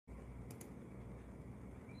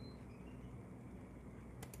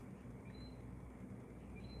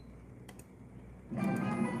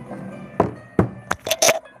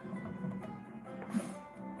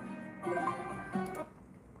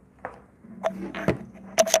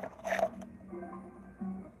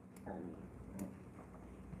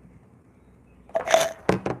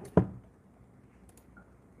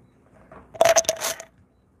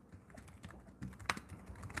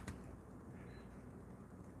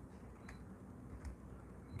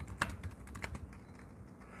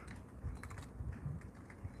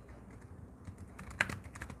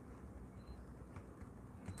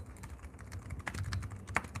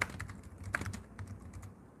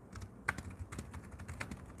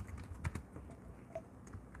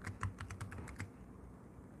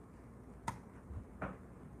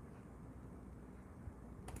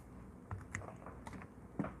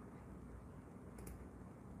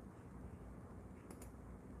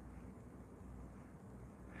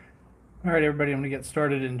All right, everybody, I'm going to get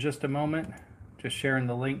started in just a moment. Just sharing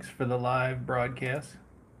the links for the live broadcast.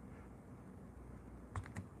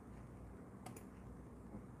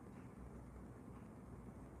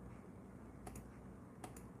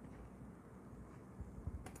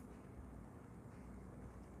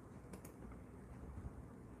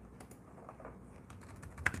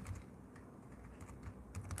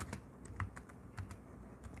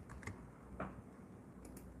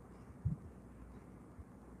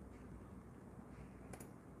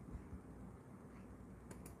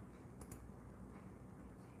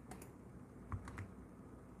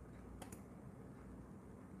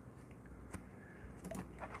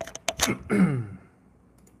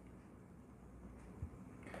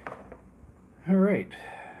 All right,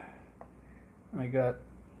 I got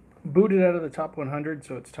booted out of the top 100,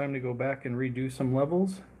 so it's time to go back and redo some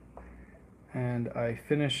levels. And I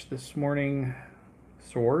finished this morning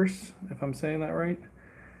Source, if I'm saying that right,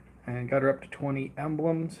 and got her up to 20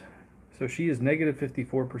 emblems. So she is negative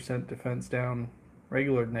 54% defense down,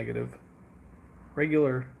 regular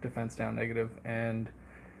defense down negative, and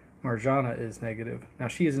Marjana is negative. Now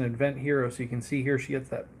she is an event hero, so you can see here she gets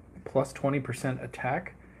that plus 20%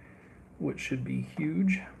 attack, which should be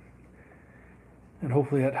huge. And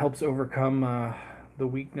hopefully that helps overcome the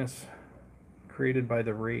weakness created by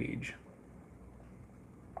the rage.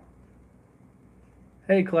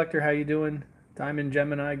 Hey Collector, how you doing? Diamond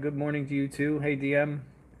Gemini, good morning to you too. Hey DM.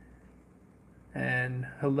 And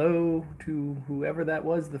hello to whoever that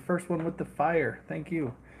was, the first one with the fire. Thank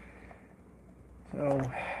you. So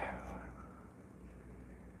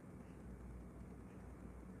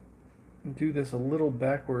do this a little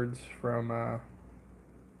backwards from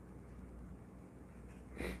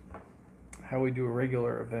how we do a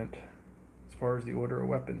regular event as far as the order of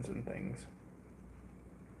weapons and things.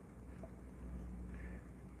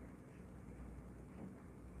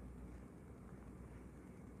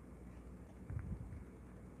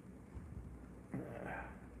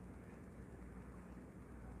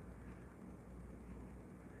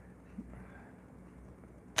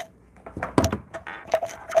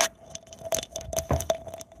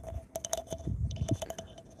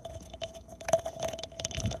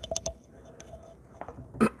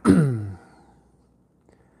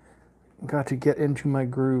 Got to get into my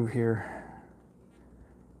groove here.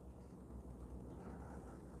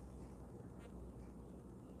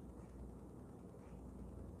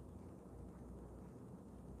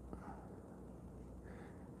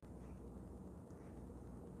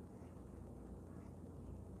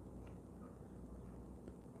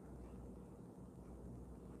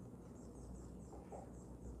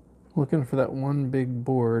 Looking for that one big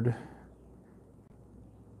board.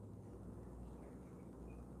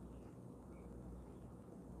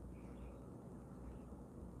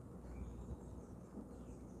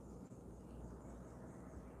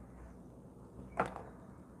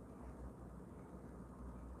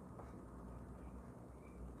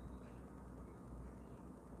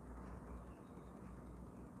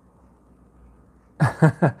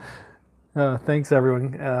 Thanks,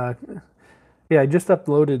 everyone. Yeah, I just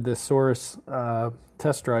uploaded the Source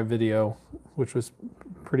test drive video, which was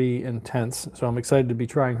pretty intense. So I'm excited to be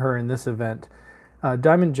trying her in this event.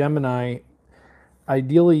 Diamond Gemini,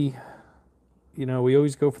 ideally, you know, we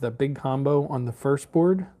always go for that big combo on the first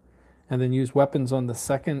board and then use weapons on the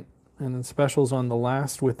second and then specials on the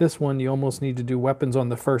last. With this one, you almost need to do weapons on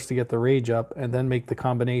the first to get the rage up and then make the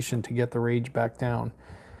combination to get the rage back down.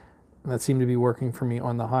 And that seemed to be working for me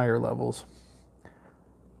on the higher levels.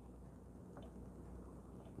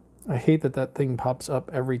 I hate that that thing pops up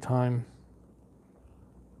every time.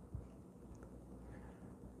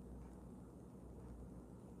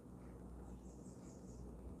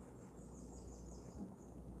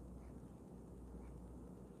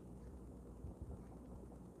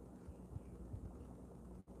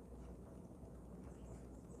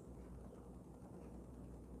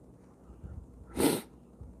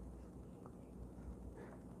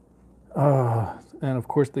 And of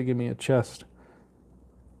course they give me a chest.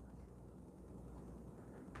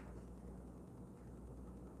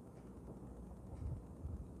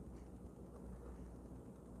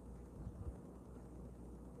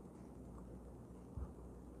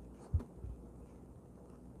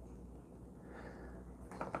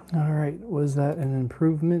 All right, was that an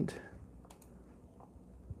improvement?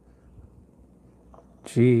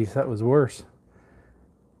 Geez, that was worse.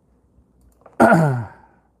 That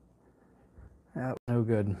was no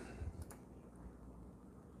good.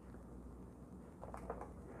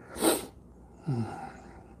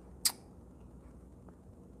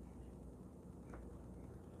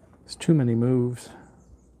 It's too many moves.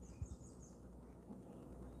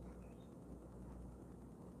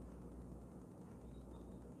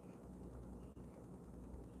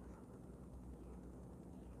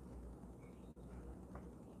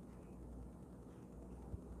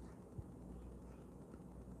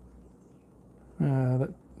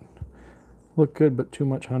 That looked good, but too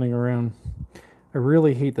much hunting around. I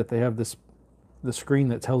really hate that they have the screen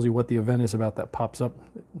that tells you what the event is about that pops up.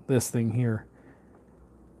 This thing here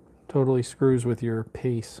totally screws with your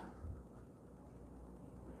pace.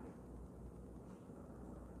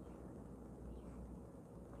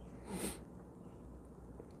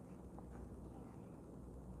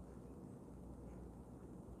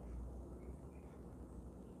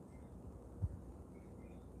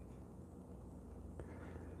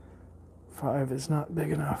 Five is not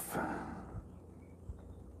big enough.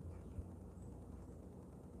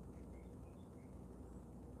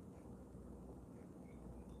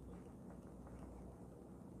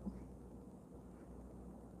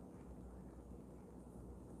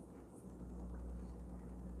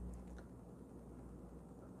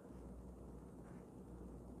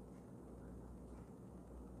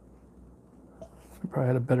 I probably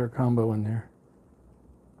had a better combo in there.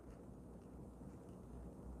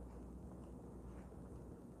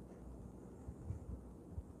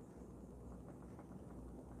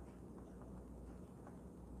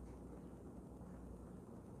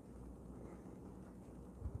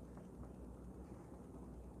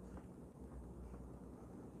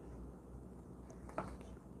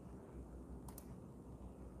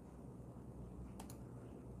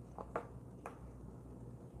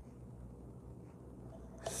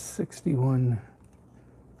 $61.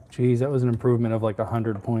 Geez, that was an improvement of like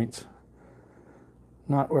 100 points.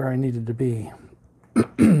 Not where I needed to be. Yeah,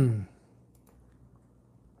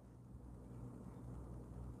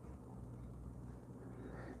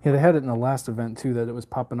 they had it in the last event too, that it was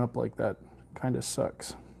popping up like that. Kind of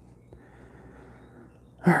sucks.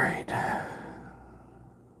 All right.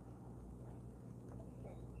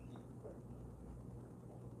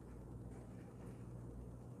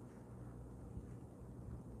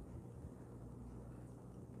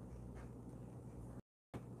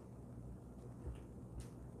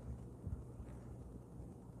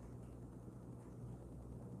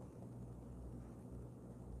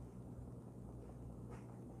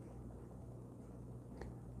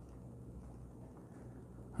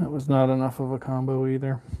 That was not enough of a combo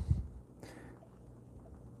either.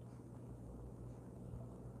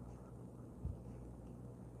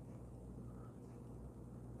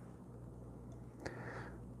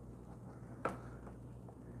 I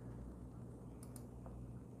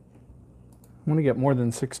want to get more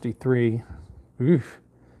than 63. Oof.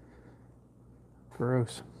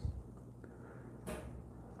 Gross.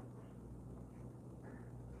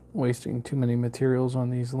 Wasting too many materials on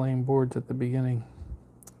these lame boards at the beginning.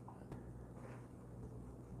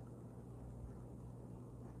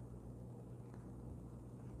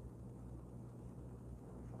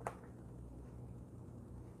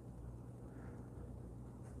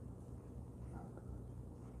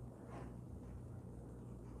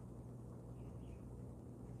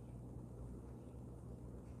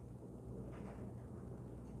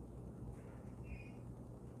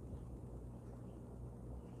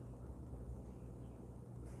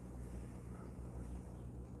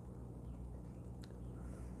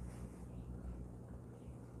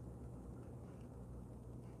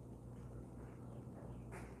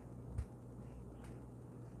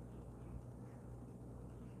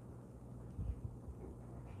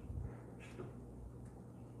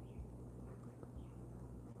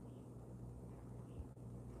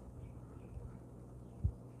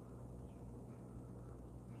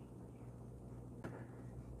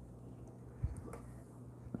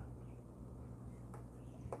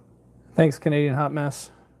 Thanks, Canadian Hot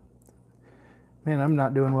Mess. Man, I'm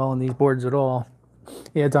not doing well on these boards at all.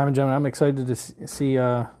 Yeah, Diamond Gentleman, I'm excited to see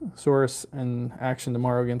Saurus in action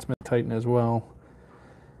tomorrow against Myth Titan as well.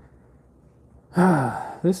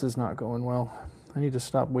 this is not going well. I need to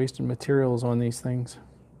stop wasting materials on these things.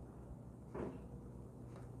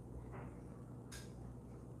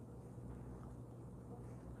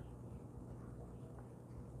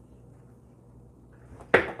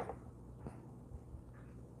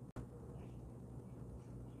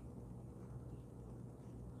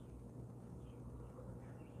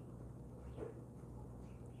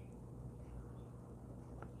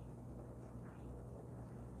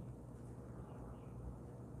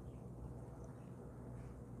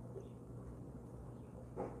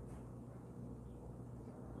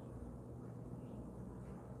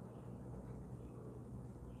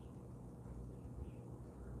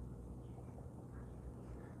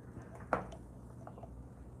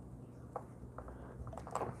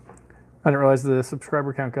 I didn't realize the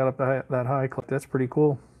subscriber count got up that high. That's pretty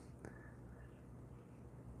cool.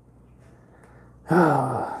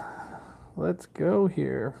 Let's go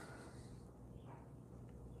here.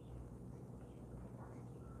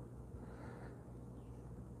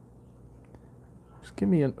 Just give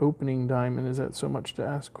me an opening diamond. Is that so much to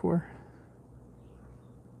ask for?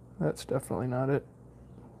 That's definitely not it.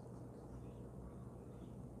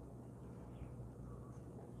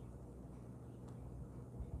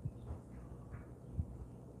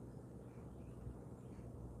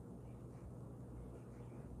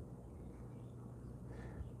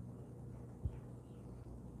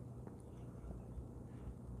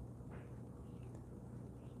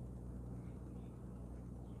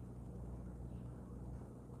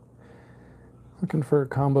 Looking for a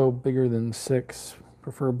combo bigger than 6,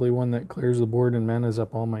 preferably one that clears the board and manas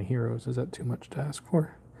up all my heroes. Is that too much to ask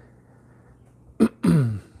for?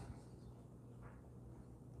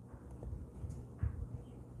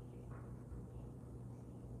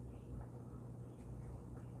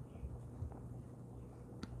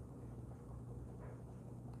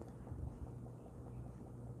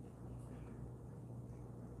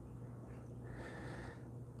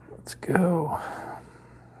 Let's go.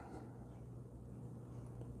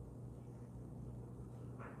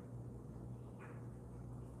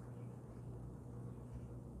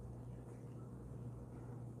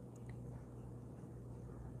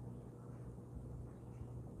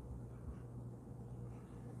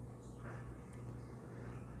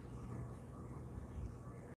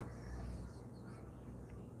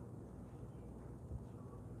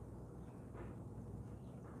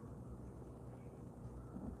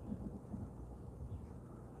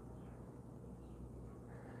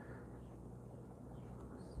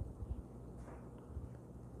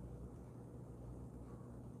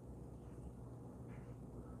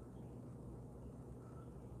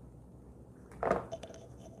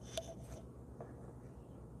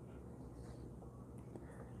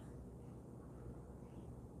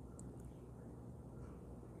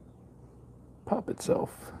 Pop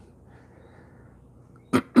itself.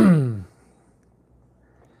 How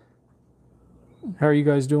are you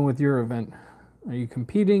guys doing with your event? Are you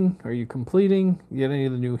competing? Are you completing? You get any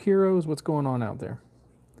of the new heroes? What's going on out there?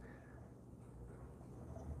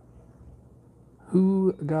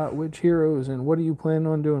 Who got which heroes and what are you planning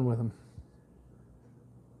on doing with them?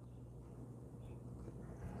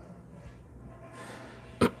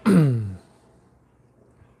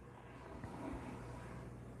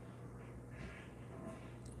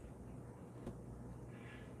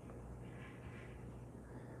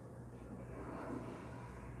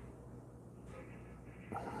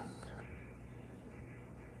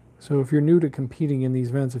 So if you're new to competing in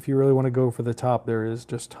these events, if you really want to go for the top, there is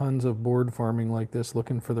just tons of board farming like this,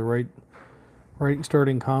 looking for the right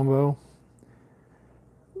starting combo.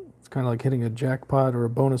 It's kind of like hitting a jackpot or a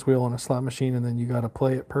bonus wheel on a slot machine, and then you got to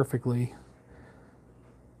play it perfectly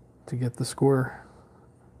to get the score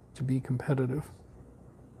to be competitive.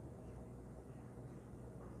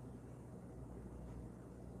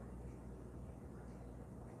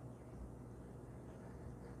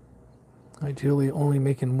 Ideally only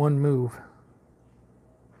making one move.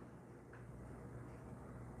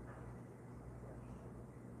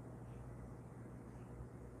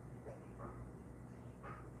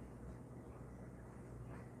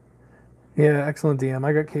 Yeah, excellent DM.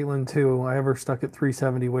 I got Caitlin too. I have her stuck at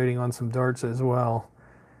 370 waiting on some darts as well.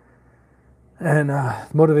 And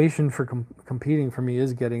motivation for competing for me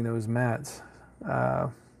is getting those mats.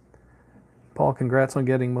 Paul, congrats on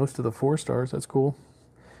getting most of the 4 stars. That's cool.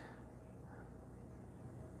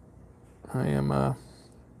 I am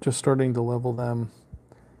just starting to level them.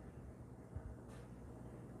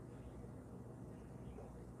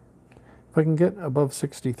 If I can get above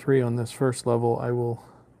 63 on this first level, I will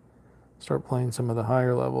start playing some of the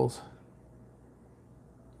higher levels.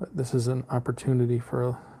 But this is an opportunity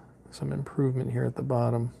for some improvement here at the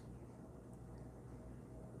bottom.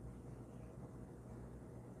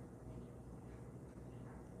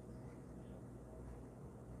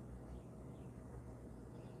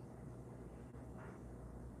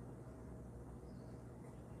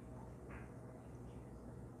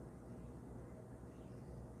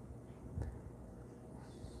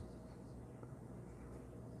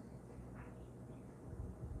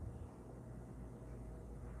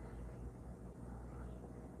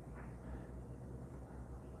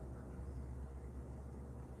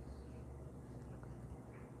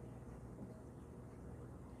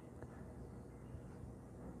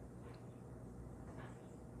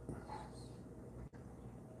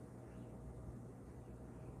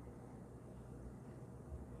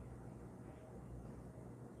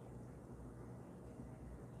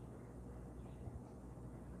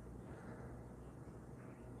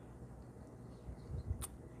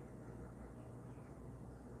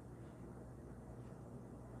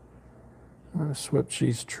 I'm going to switch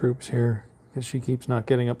these troops here because she keeps not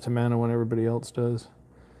getting up to mana when everybody else does.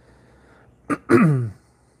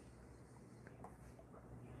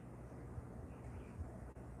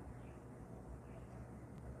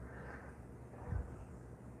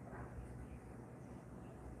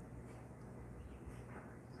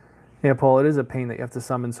 Yeah, Paul, it is a pain that you have to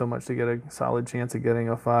summon so much to get a solid chance of getting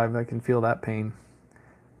a 5. I can feel that pain.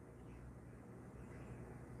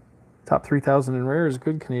 Top 3,000 in rare is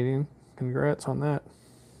good, Canadian. Congrats on that.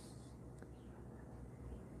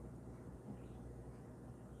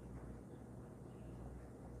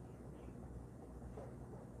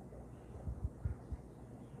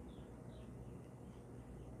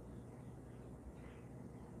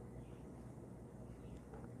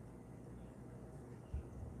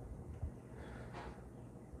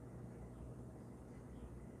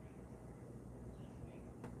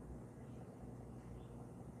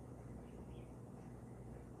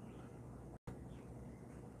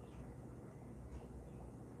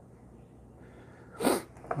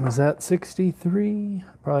 Was that 63?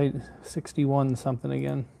 Probably 61 something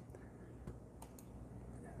again.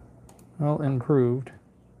 Well, improved.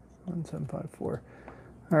 1754.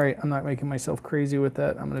 All right, I'm not making myself crazy with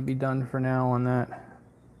that. I'm going to be done for now on that.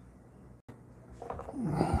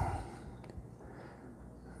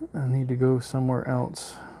 I need to go somewhere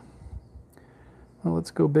else. Well,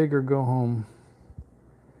 let's go big or go home.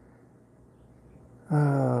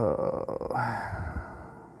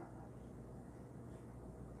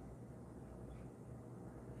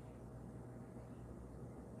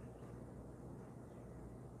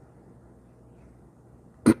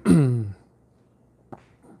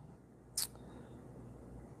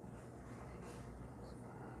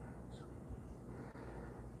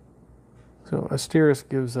 So Asteris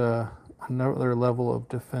gives another level of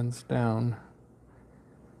defense down.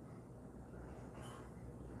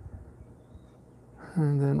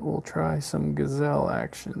 And then we'll try some Gazelle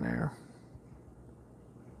action there.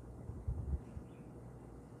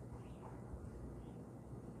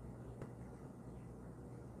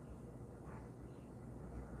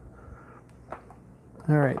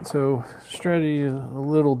 All right, so strategy is a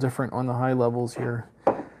little different on the high levels here.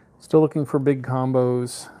 Still looking for big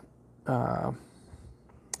combos.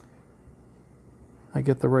 I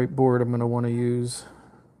get the right board, I'm going to want to use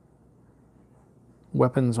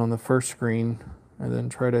weapons on the first screen and then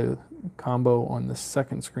try to combo on the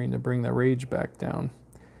second screen to bring the rage back down.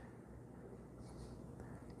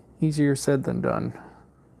 Easier said than done.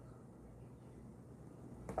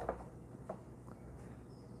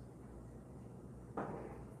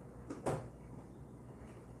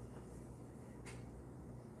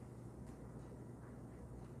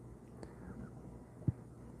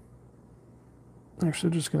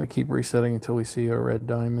 Actually, just going to keep resetting until we see a red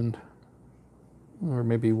diamond. Or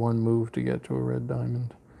maybe one move to get to a red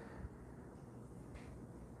diamond.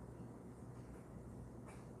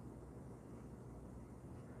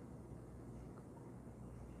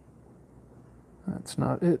 That's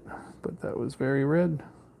not it, but that was very red.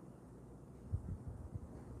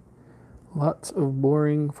 Lots of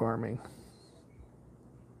boring farming.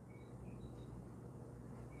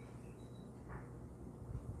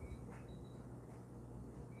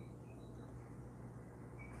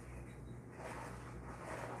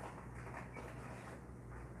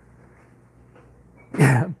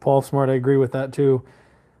 Yeah, Paul Smart, I agree with that too.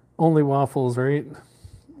 Only waffles, right?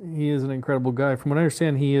 He is an incredible guy. From what I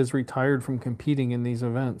understand, he is retired from competing in these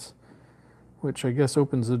events, which I guess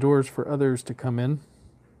opens the doors for others to come in.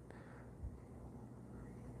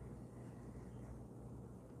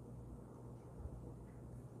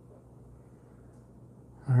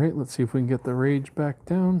 All right, let's see if we can get the rage back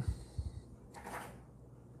down.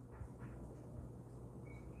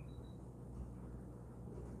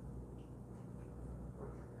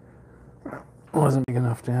 wasn't big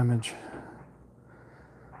enough damage.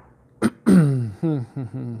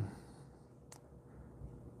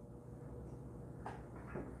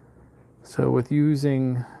 So with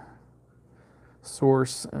using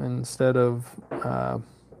source instead of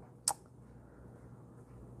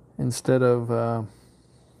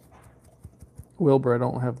Wilbur, I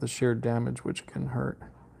don't have the shared damage, which can hurt.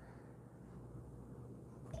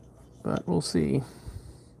 But we'll see.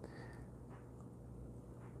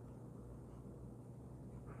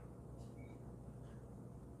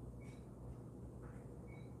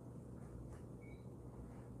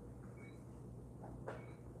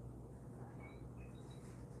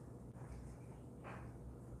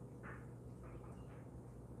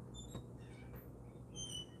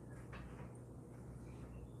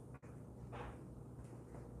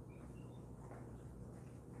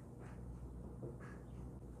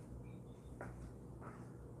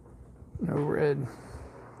 No red.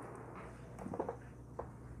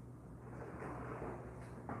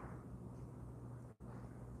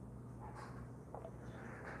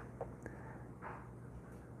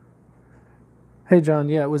 Hey John,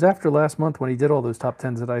 yeah, it was after last month when he did all those top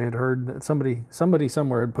tens that I had heard that somebody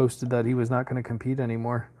somewhere had posted that he was not going to compete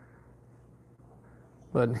anymore.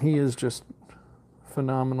 But he is just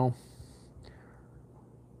phenomenal.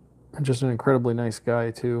 And just an incredibly nice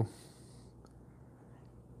guy too.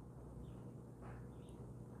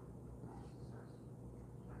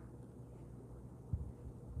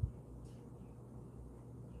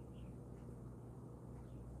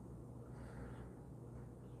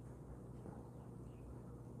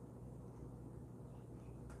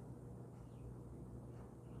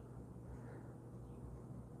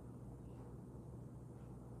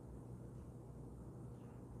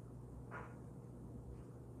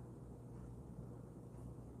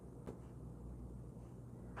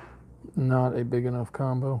 Not a big enough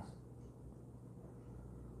combo.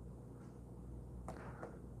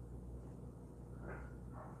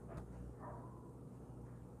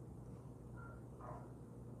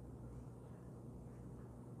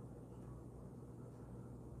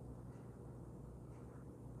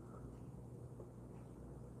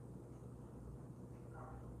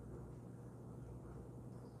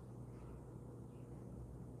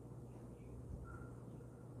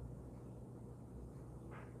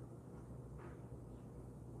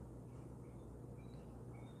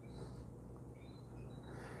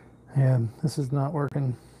 Yeah, this is not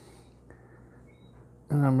working.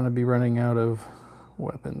 And I'm going to be running out of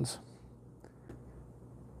weapons.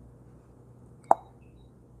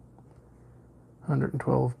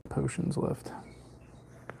 $112 potions left.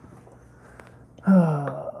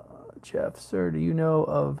 Jeff, sir, do you know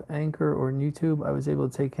of Anchor or YouTube? I was able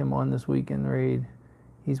to take him on this week in raid.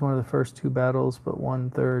 He's one of the first 2 battles, but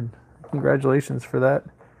 1/3. Congratulations for that.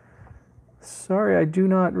 Sorry, I do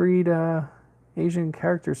not read Asian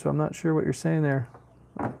characters, so I'm not sure what you're saying there.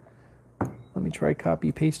 Let me try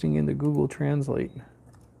copy pasting into Google Translate.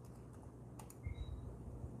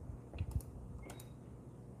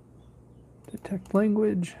 Detect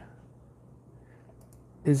language.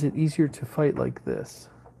 Is it easier to fight like this?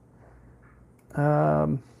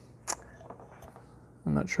 I'm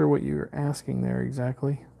not sure what you're asking there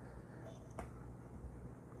exactly.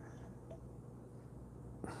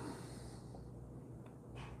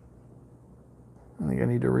 I think I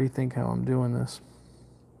need to rethink how I'm doing this.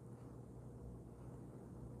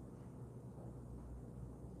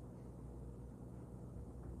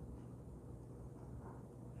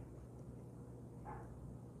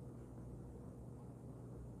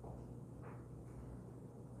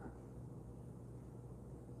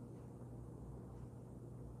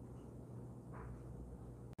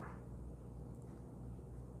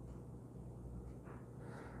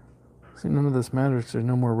 See, none of this matters. There's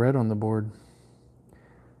no more red on the board.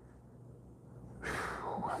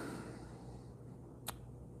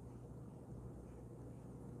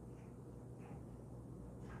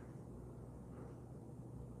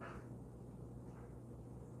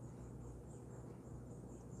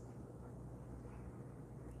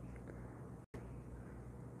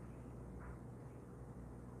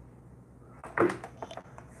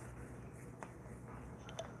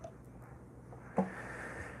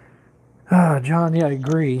 John, yeah, I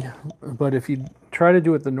agree. But if you try to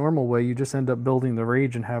do it the normal way, you just end up building the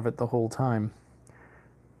rage and have it the whole time.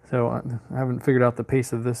 So I haven't figured out the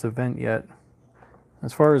pace of this event yet.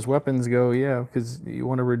 As far as weapons go, yeah, because you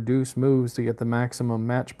want to reduce moves to get the maximum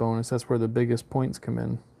match bonus. That's where the biggest points come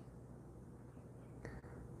in.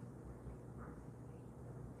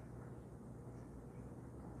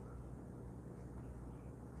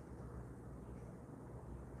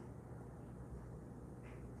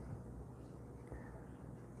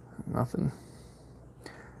 Nothing.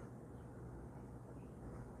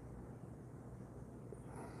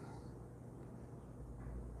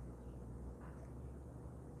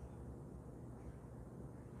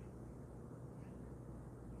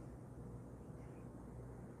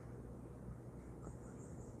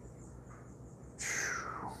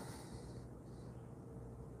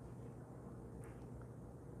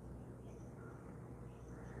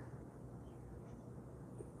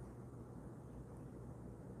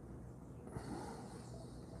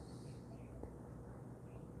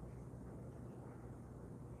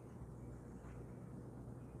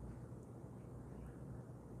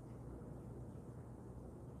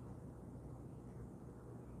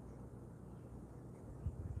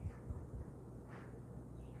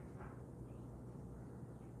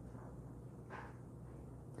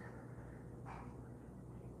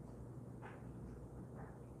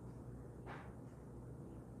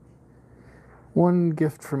 One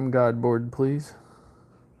gift from God board, please.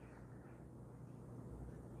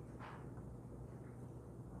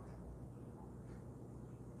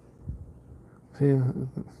 See,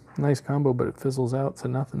 nice combo, but it fizzles out to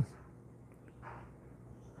nothing.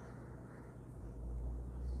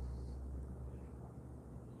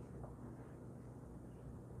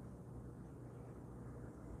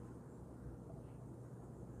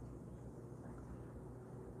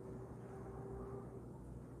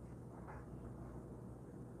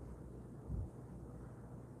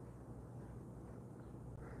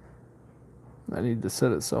 I need to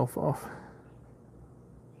set itself off.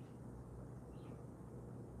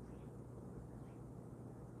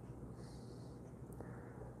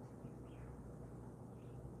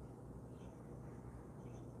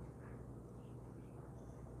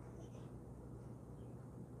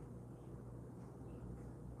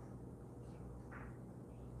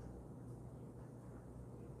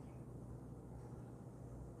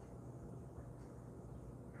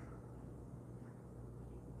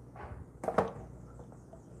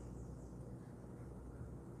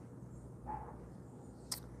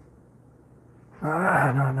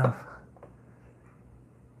 Not enough.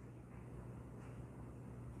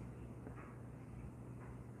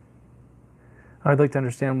 I'd like to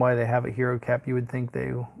understand why they have a hero cap. You would think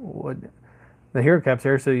they would. The hero cap's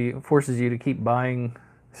there so it forces you to keep buying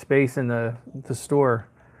space in the store.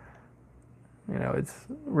 You know, it's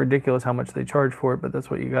ridiculous how much they charge for it, but that's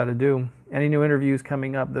what you got to do. Any new interviews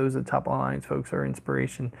coming up? Those at Top Lines folks are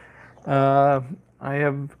inspiration.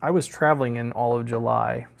 I was traveling in all of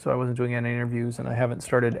July, so I wasn't doing any interviews, and I haven't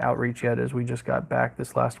started outreach yet as we just got back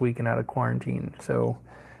this last week and out of quarantine. So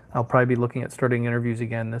I'll probably be looking at starting interviews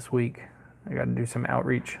again this week. I got to do some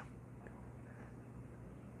outreach.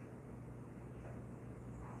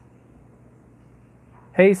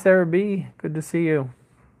 Hey, Sarah B, good to see you.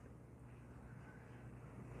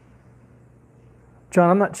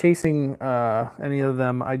 John, I'm not chasing any of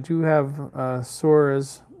them. I do have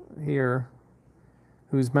Sora's here,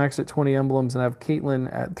 who's maxed at 20 emblems, and I have Caitlyn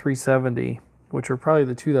at 370, which are probably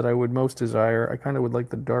the two that I would most desire. I kind of would like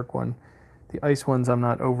the dark one. The ice ones I'm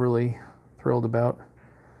not overly thrilled about.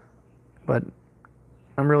 But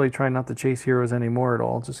I'm really trying not to chase heroes anymore at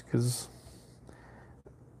all, just because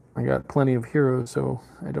I got plenty of heroes, so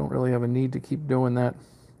I don't really have a need to keep doing that.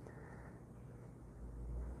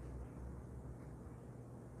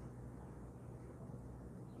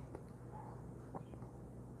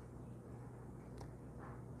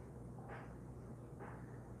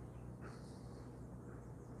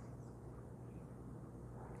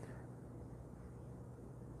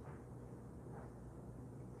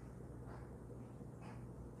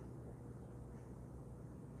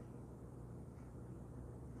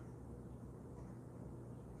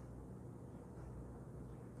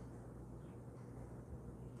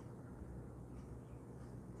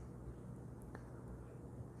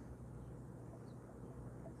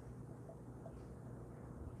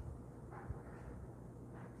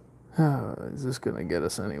 Is this going to get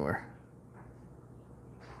us anywhere?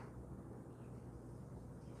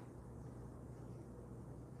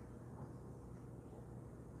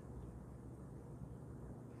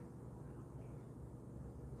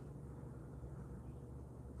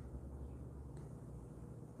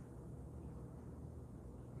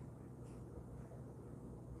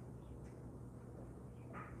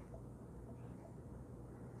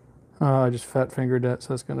 I just fat fingered that, so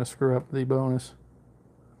that's going to screw up the bonus.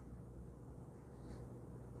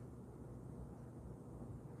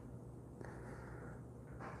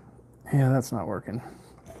 Yeah, that's not working.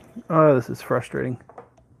 Oh, this is frustrating.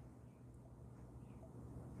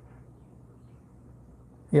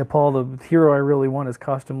 Yeah, Paul, the hero I really want is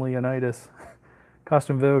Costume Leonidas.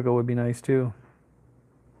 Costume Voga would be nice too.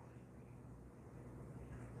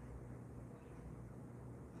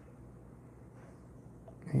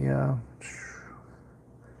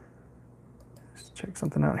 check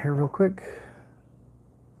something out here real quick.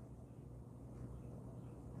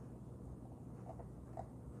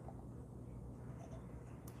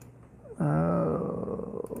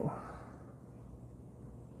 Oh.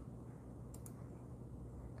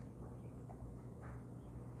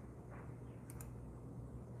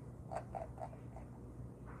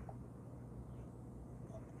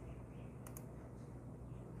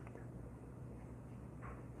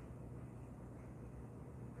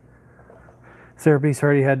 Therapy's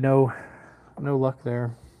already had no luck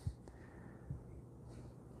there.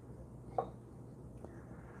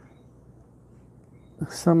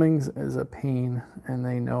 Summings is a pain, and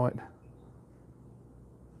they know it.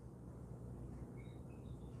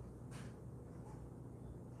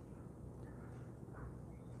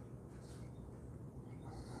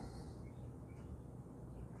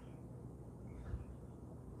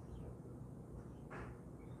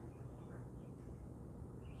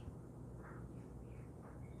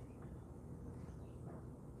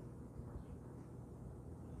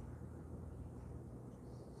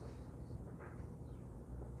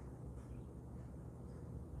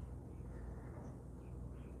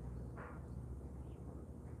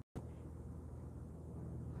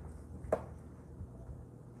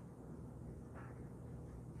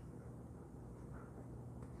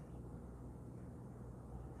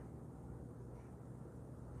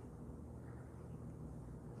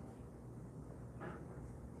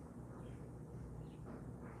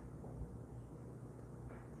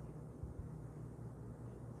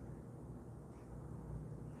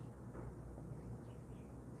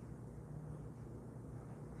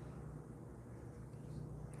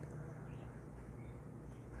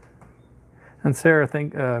 And Sarah,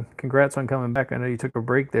 congrats on coming back. I know you took a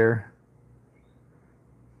break there.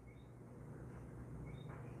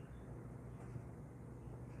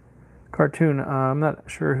 Cartoon, I'm not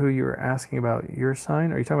sure who you were asking about. Your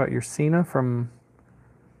sign? Are you talking about your Cena from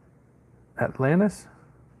Atlantis?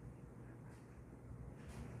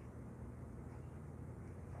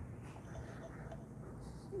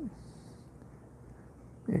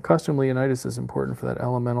 Yeah, Costume Leonidas is important for that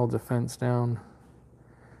elemental defense down.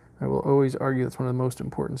 I will always argue that's one of the most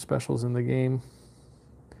important specials in the game.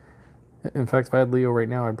 In fact, if I had Leo right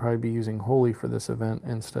now, I'd probably be using Holy for this event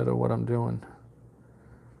instead of what I'm doing.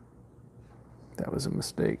 That was a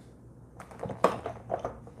mistake.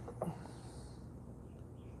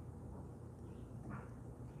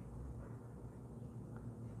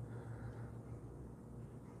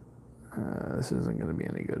 This isn't going to be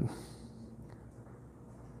any good.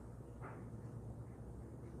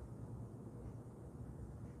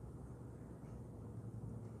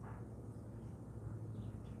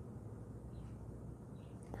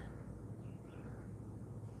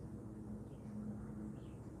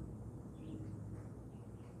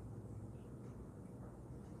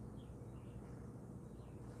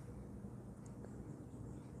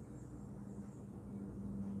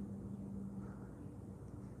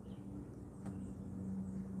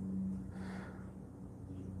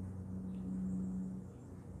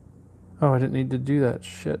 Oh, I didn't need to do that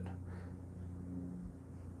shit.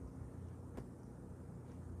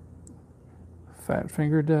 Fat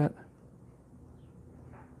fingered that.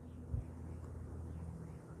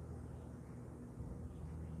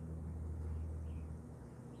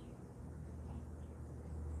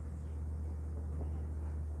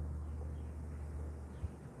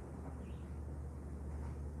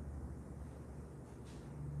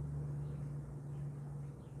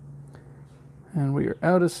 And we are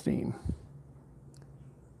out of steam.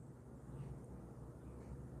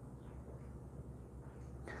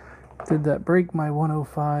 Did that break my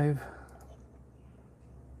 105?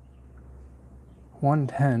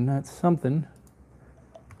 110, that's something.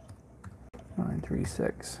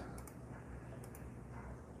 936.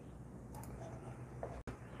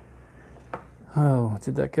 Oh,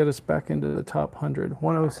 did that get us back into the top 100?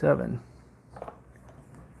 107.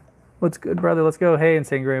 What's good, brother? Let's go. Hey,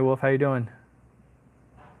 Insane Grey Wolf, how you doing?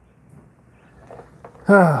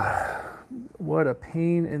 What a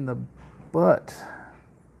pain in the butt.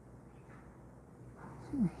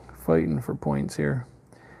 Fighting for points here.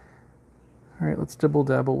 All right, let's dibble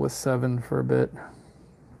dabble with 7 for a bit.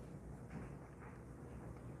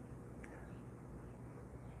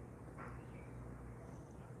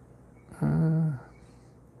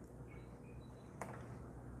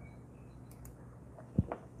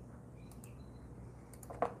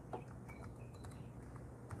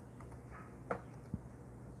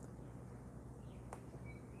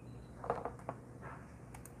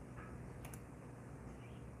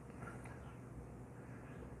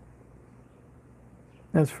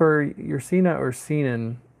 As for your Cena or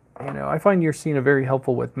Cenan, you know, I find Yercina very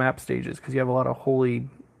helpful with map stages because you have a lot of holy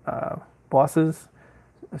bosses.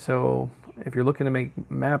 So if you're looking to make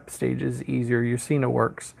map stages easier, Yercina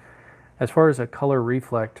works. As far as a color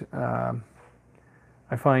reflect,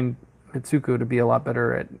 I find Mitsuku to be a lot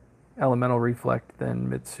better at elemental reflect than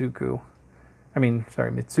Mitsuku.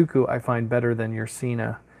 Mitsuku I find better than your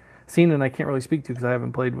Cena. Sinan I can't really speak to because I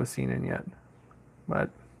haven't played with Sinan yet.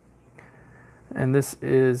 And this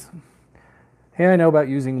is, hey, I know about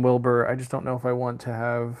using Wilbur. I just don't know if I want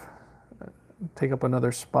to take up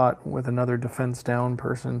another spot with another defense down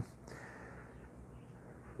person.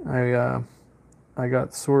 I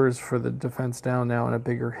got swords for the defense down now and a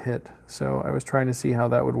bigger hit. So I was trying to see how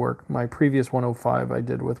that would work. My previous 105 I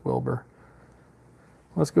did with Wilbur.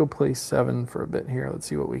 Let's go play 7 for a bit here. Let's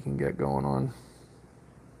see what we can get going on.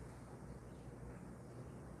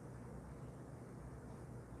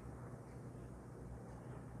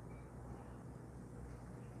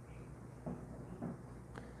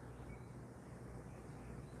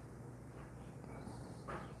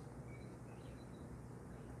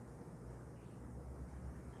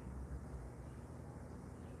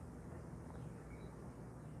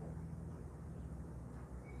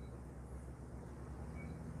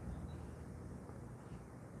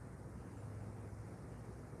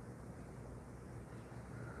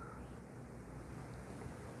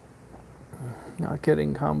 Not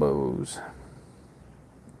getting combos.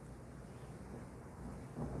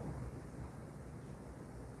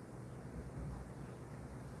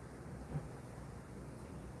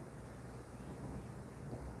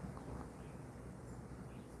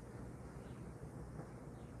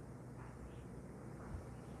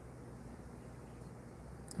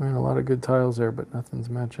 I mean, a lot of good tiles there, but nothing's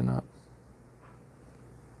matching up.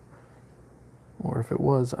 Or if it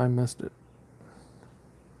was, I missed it.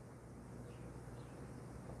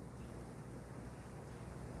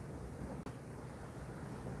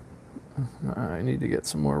 I need to get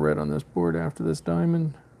some more red on this board after this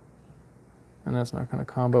diamond. And that's not going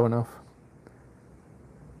to combo enough.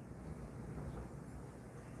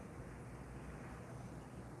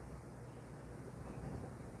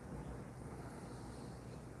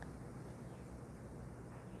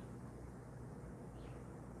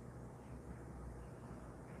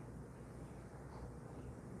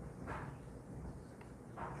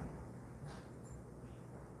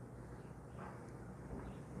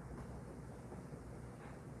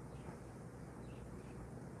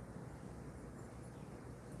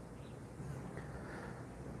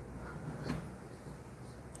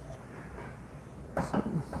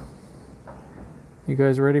 You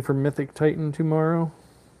guys ready for Mythic Titan tomorrow?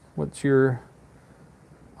 What's your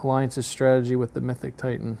Alliance's strategy with the Mythic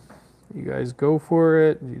Titan? You guys go for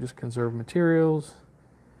it? You just conserve materials?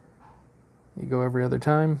 You go every other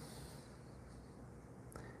time?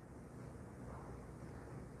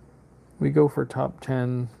 We go for top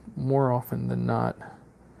 10 more often than not,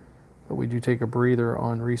 but we do take a breather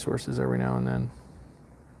on resources every now and then.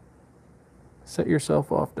 Set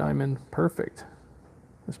yourself off, Diamond. Perfect.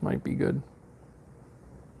 This might be good.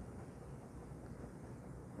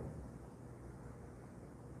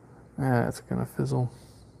 Ah, it's gonna fizzle.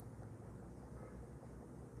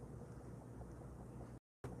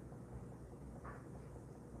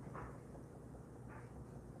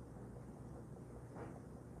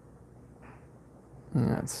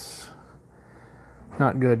 That's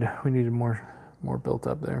not good. We needed more built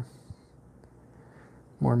up there.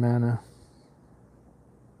 More mana.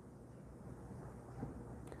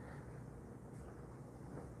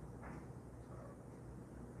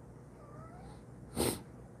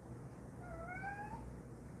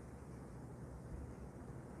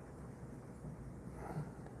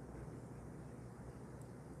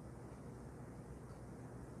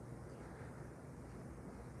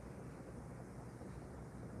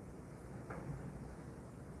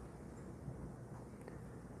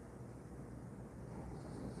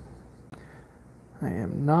 I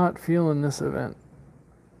am not feeling this event.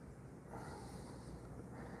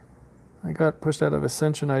 I got pushed out of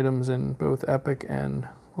Ascension items in both Epic and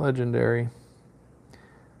Legendary.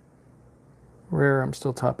 Rare, I'm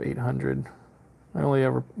still top 800. I only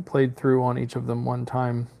ever played through on each of them one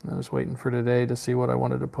time. I was waiting for today to see what I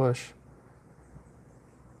wanted to push.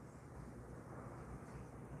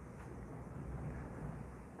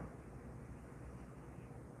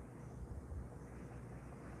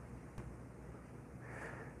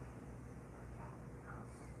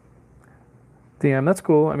 Damn, that's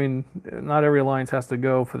cool. I mean, not every alliance has to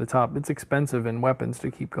go for the top. It's expensive in weapons to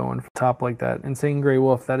keep going for top like that. Insane Grey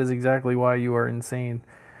Wolf, that is exactly why you are insane.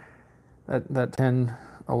 That 10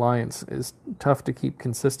 alliance is tough to keep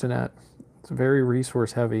consistent at It's very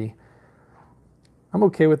resource heavy. I'm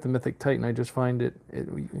okay with the Mythic Titan. I just find it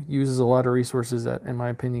uses a lot of resources that, in my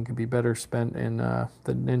opinion, could be better spent in the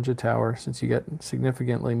Ninja Tower, since you get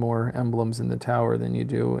significantly more emblems in the tower than you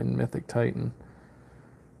do in Mythic Titan.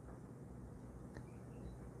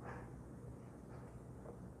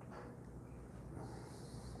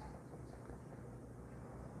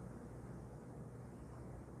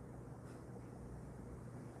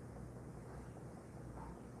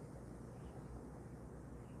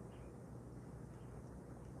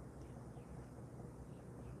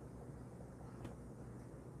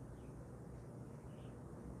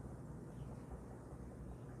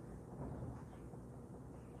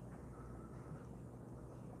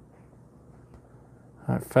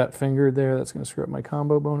 I fat fingered there. That's going to screw up my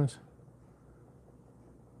combo bonus.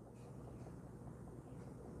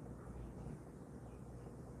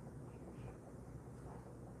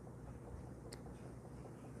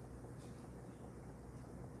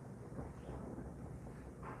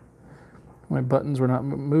 My buttons were not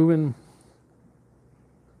moving.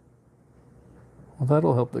 Well,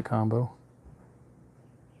 that'll help the combo.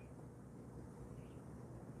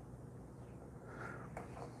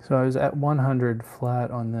 So I was at 100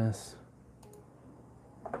 flat on this.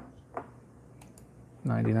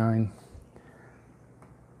 99.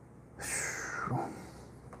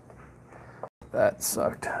 That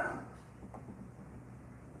sucked.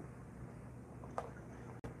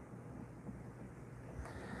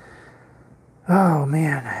 Oh,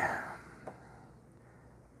 man.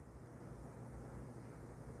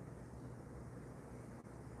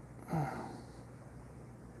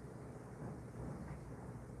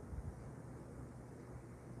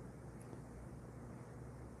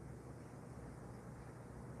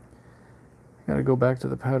 Got to go back to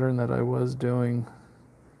the pattern that I was doing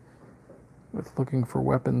with looking for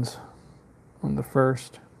weapons on the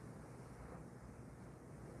first.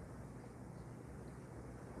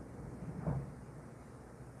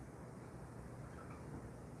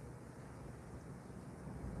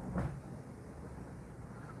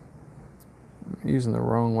 I'm using the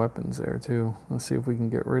wrong weapons there too. Let's see if we can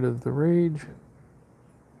get rid of the rage.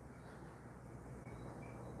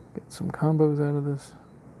 Get some combos out of this.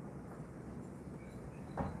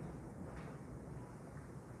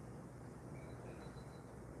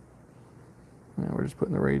 Now we're just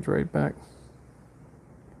putting the rage right back.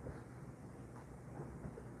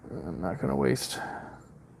 I'm not going to waste.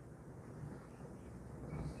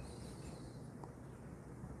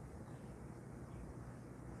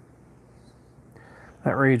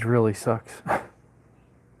 That rage really sucks.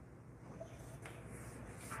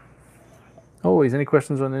 Always, any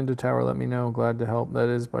questions on Ninja Tower, let me know. Glad to help. That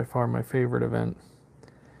is by far my favorite event.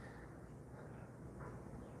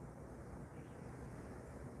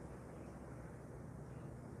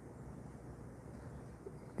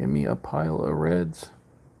 Give me a pile of reds.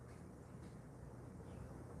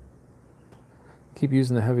 Keep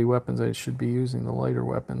using the heavy weapons. I should be using the lighter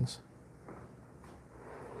weapons.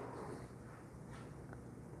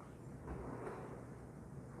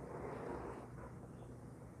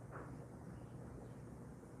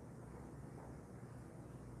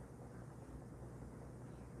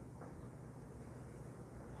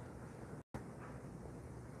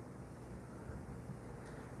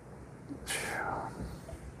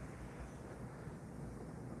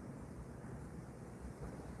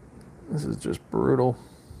 This is just brutal.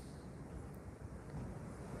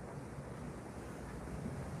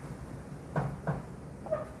 All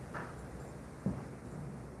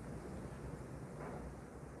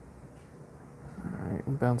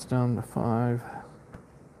right, bounce down to 5.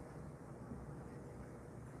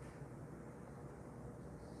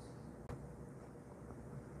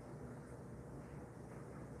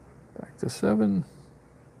 Back to 7.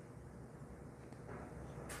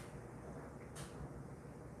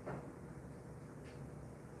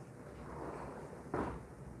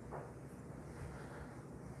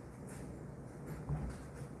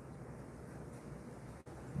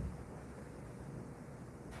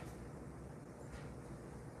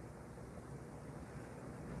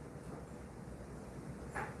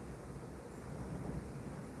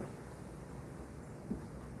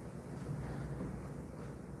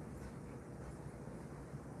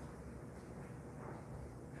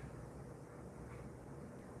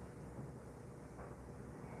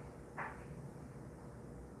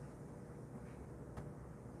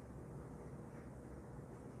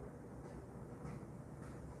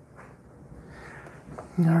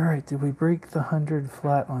 All right, did we break the 100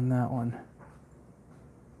 flat on that one?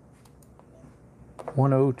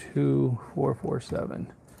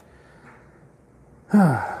 102,447.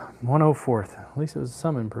 104th. At least it was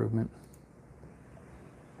some improvement.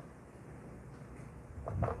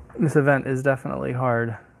 This event is definitely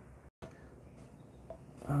hard.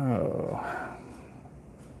 Oh.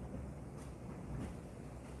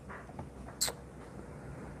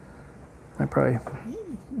 I probably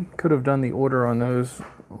could have done the order on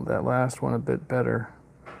that last one a bit better.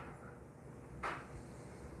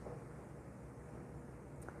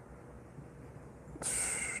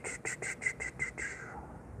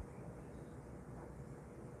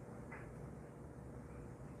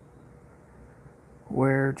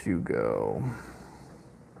 Where to go?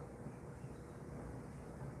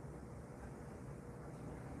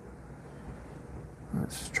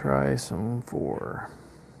 Let's try some 4.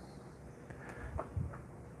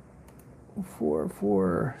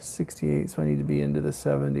 468, so I need to be into the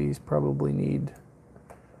 70s. Probably need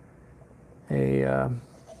a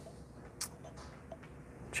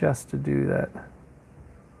chest to do that.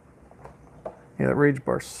 Yeah, that rage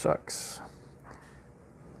bar sucks.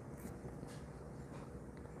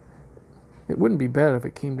 It wouldn't be bad if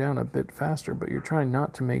it came down a bit faster, but you're trying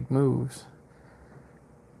not to make moves.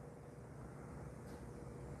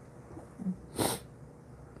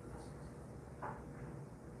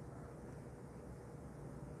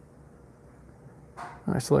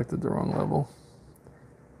 I selected the wrong level.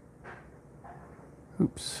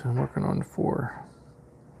 Oops, I'm working on 4.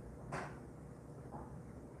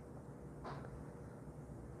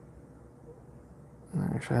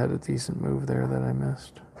 I actually had a decent move there that I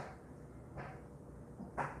missed.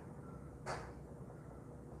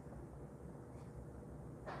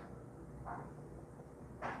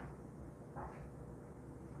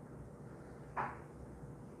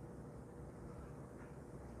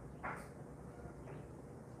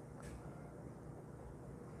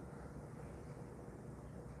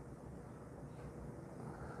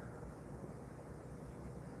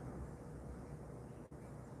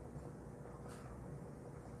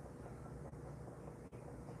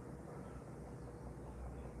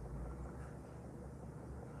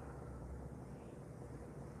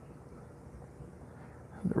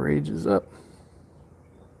 The rage is up.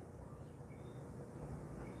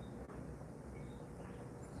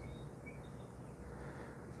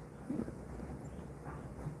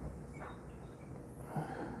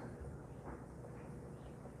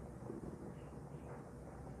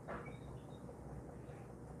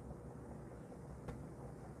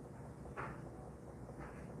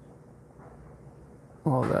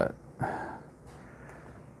 All that.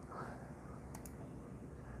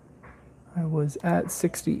 I was at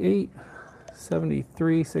 68,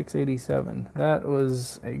 73, 687. That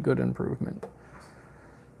was a good improvement.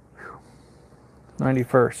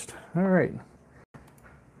 91st. All right.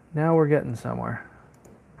 Now we're getting somewhere.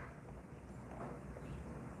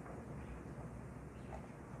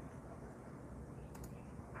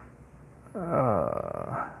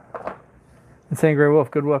 Insane Grey Wolf,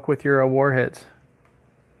 good luck with your war hits.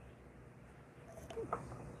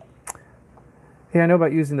 Yeah, I know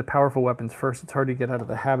about using the powerful weapons first. It's hard to get out of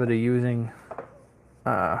the habit of using...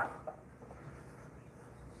 No,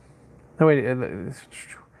 wait, the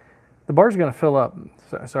bar's going to fill up.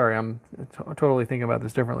 Sorry, I'm totally thinking about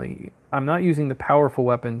this differently. I'm not using the powerful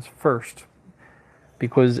weapons first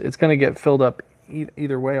because it's going to get filled up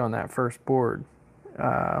either way on that first board.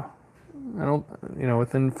 I don't,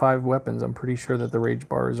 within 5 weapons, I'm pretty sure that the rage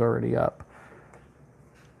bar is already up.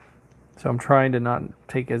 So I'm trying to not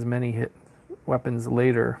take as many weapons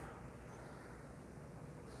later,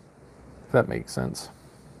 if that makes sense.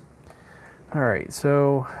 All right,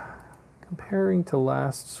 so comparing to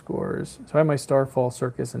last scores, so I have my Starfall,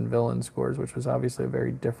 Circus, and Villain scores, which was obviously a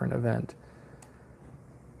very different event.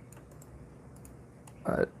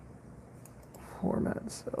 But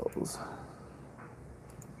format cells.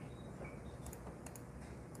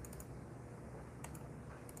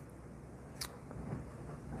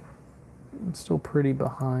 I'm still pretty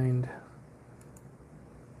behind.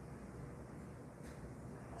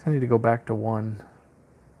 I need to go back to 1.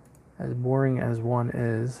 As boring as 1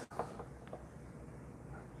 is.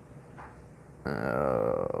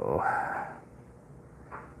 Oh.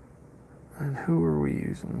 And who are we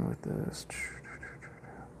using with this?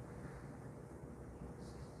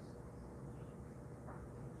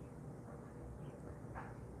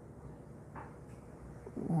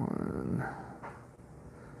 One.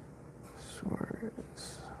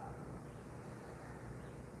 Swords.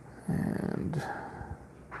 And...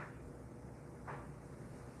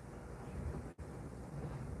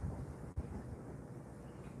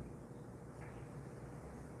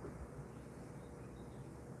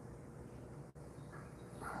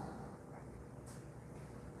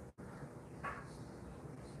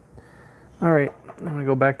 All right, I'm gonna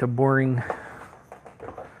go back to boring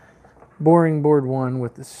boring board 1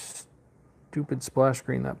 with this stupid splash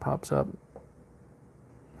screen that pops up.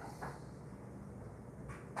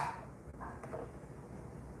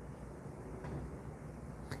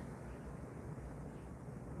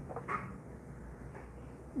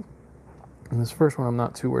 And this first one, I'm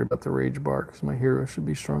not too worried about the rage bar because my hero should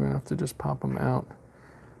be strong enough to just pop them out.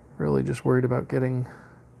 Really just worried about getting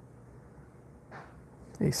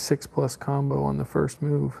a 6+ combo on the first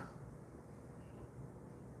move.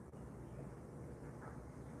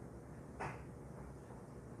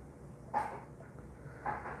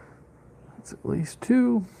 That's at least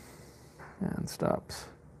 2, and stops.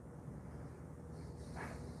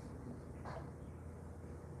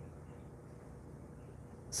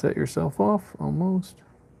 Set yourself off, almost.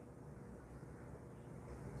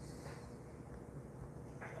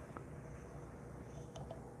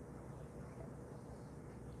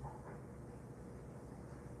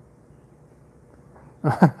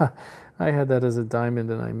 I had that as a diamond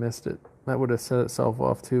and I missed it. That would have set itself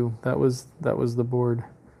off too. That was the board.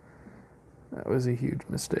 That was a huge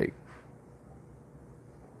mistake.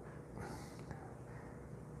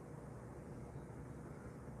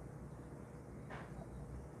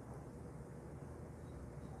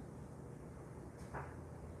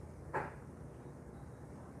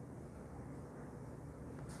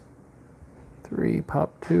 Three,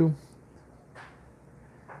 pop 2.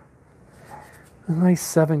 A nice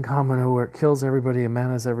 7 combo where it kills everybody and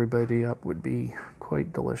manas everybody up would be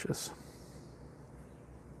quite delicious.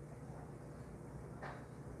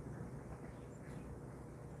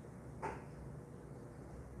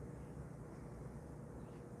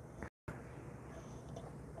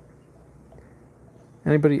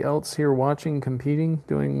 Anybody else here watching, competing,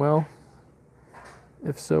 doing well?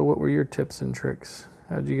 If so, what were your tips and tricks?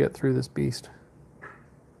 How'd you get through this beast?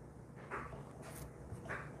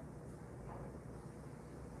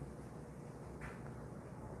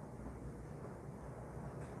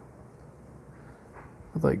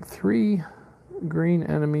 With like 3 green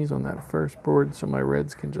enemies on that first board, so my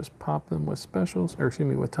reds can just pop them with specials, or excuse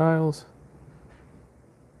me, with tiles.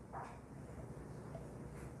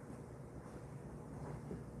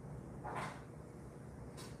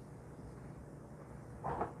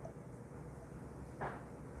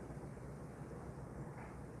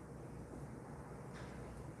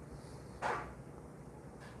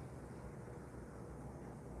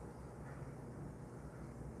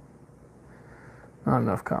 Not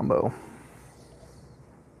enough combo.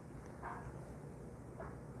 I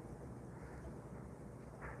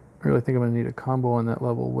really think I'm going to need a combo on that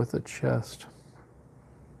level with a chest.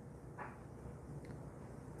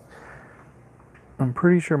 I'm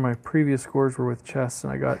pretty sure my previous scores were with chests,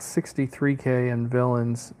 and I got 63k in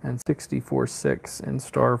villains and 64.6 in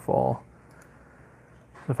Starfall.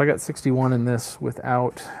 If I got 61 in this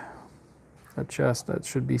without a chest, that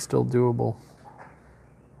should be still doable.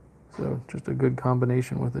 So just a good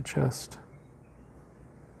combination with a chest.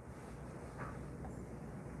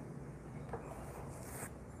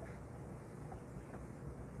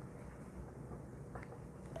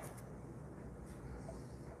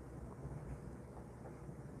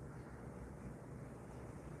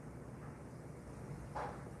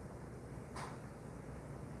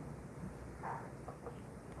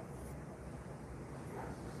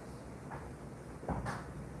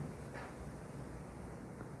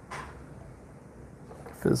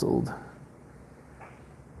 Fizzled.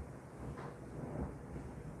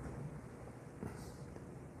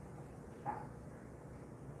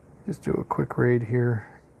 Just do a quick raid here.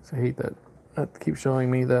 I hate that that keeps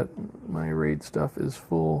showing me that my raid stuff is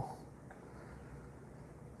full.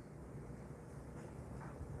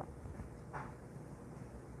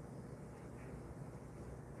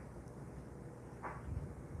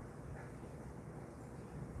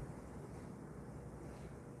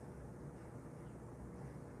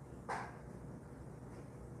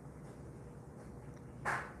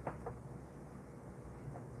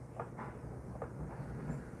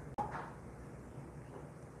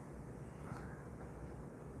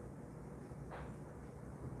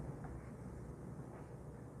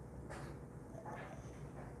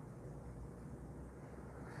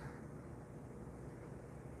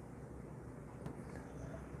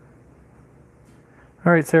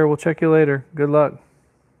 All right, Sarah, we'll check you later. Good luck.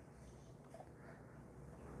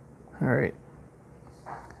 All right.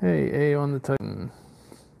 Hey, A on the Titan.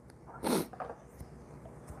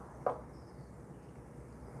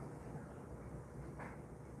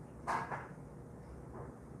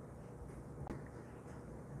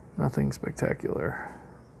 Nothing spectacular.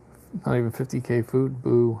 Not even 50k food.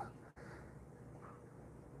 Boo.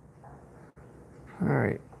 All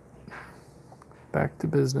right. Back back to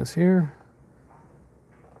business here.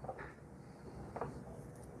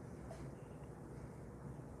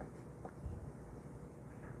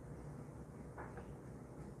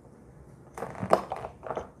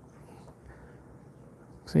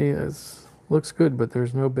 See, it looks good, but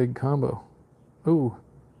there's no big combo. Ooh,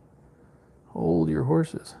 hold your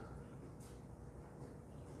horses.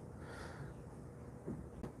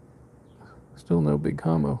 Still no big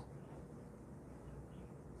combo.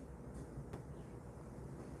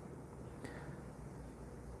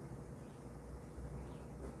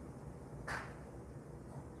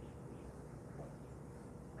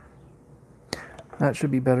 That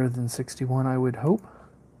should be better than 61, I would hope.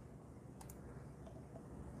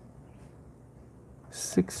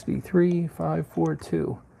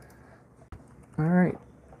 63,542. All right.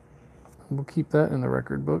 We'll keep that in the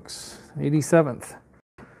record books. 87th.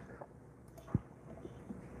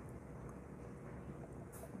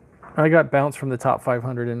 I got bounced from the top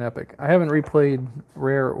 500 in Epic. I haven't replayed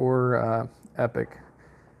Rare or Epic.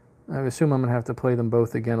 I assume I'm going to have to play them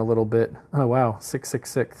both again a little bit. Oh, wow.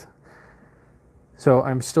 666. So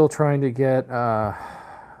I'm still trying to get, I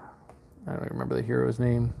don't remember the hero's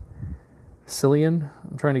name. Cillian.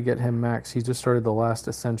 I'm trying to get him maxed. He just started the last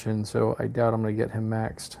ascension, so I doubt I'm going to get him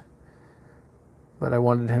maxed. But I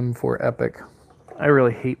wanted him for Epic. I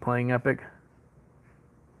really hate playing Epic.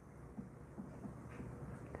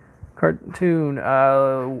 Cartoon.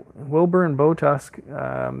 Wilbur and Botusk,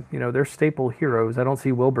 you know, they're staple heroes. I don't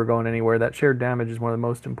see Wilbur going anywhere. That shared damage is one of the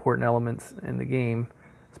most important elements in the game.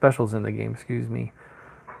 Specials in the game, excuse me.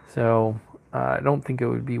 So I don't think it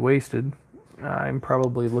would be wasted. I'm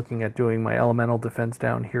probably looking at doing my elemental defense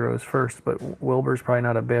down heroes first, but Wilbur's probably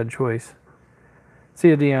not a bad choice. See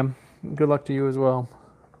you, DM. Good luck to you as well.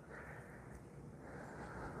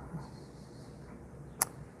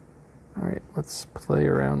 All right, let's play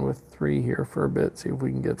around with 3 here for a bit, see if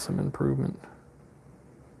we can get some improvement.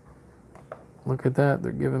 Look at that,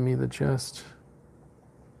 they're giving me the chest.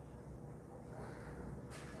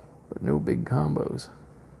 But no big combos.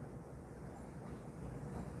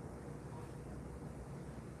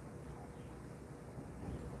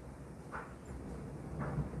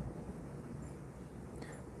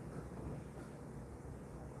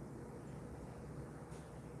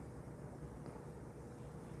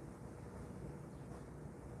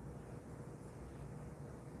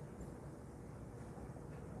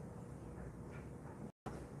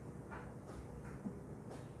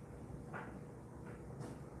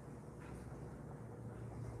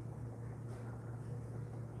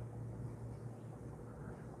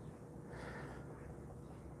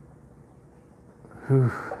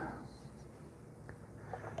 Whew.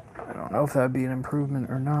 I don't know if that'd be an improvement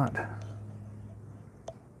or not.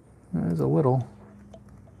 There's a little.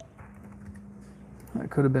 That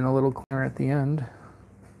could have been a little clearer at the end.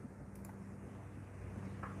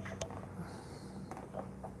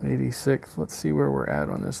 86th. Let's see where we're at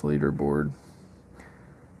on this leaderboard.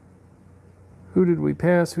 Who did we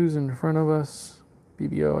pass? Who's in front of us?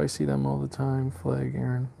 BBO, I see them all the time. Flag,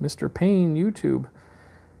 Aaron. Mr. Payne, YouTube.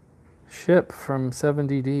 Ship from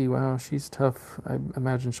 7DD. Wow, she's tough. I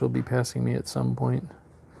imagine she'll be passing me at some point.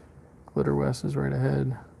 Glitter West is right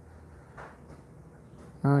ahead.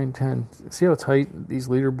 9, 10. See how tight these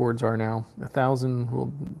leaderboards are now. 1,000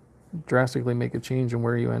 will drastically make a change in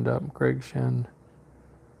where you end up. Craig Shen.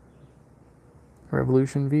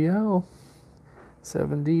 Revolution VL.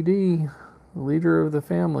 7DD. Leader of the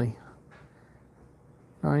family.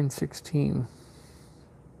 916.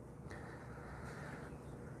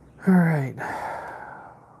 All right.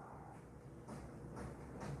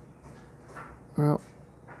 Well.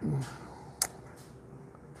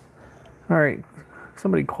 All right.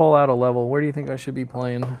 Somebody call out a level. Where do you think I should be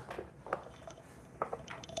playing?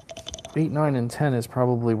 8, 9, and 10 is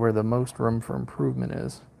probably where the most room for improvement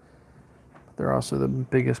is. But they're also the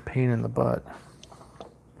biggest pain in the butt.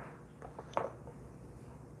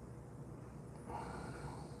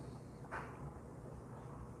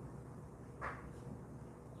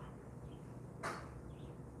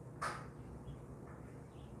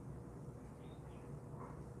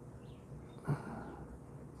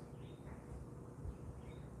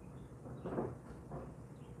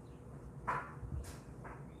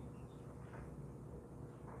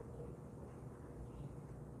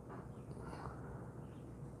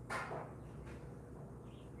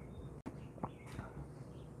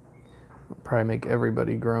 Probably make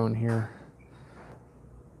everybody groan here,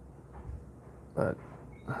 but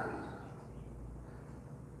I'm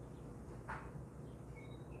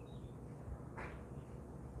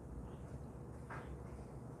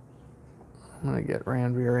gonna get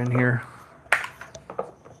Ranveer in here.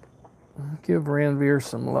 Give Ranveer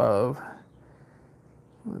some love.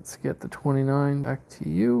 Let's get the 29 back to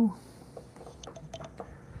you.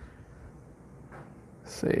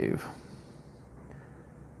 Save.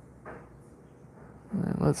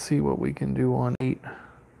 And let's see what we can do on 8.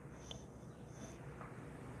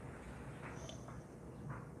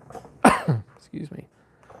 Excuse me.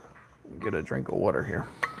 Get a drink of water here.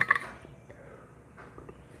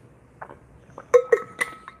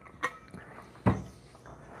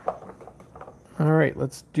 All right,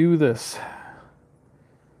 let's do this.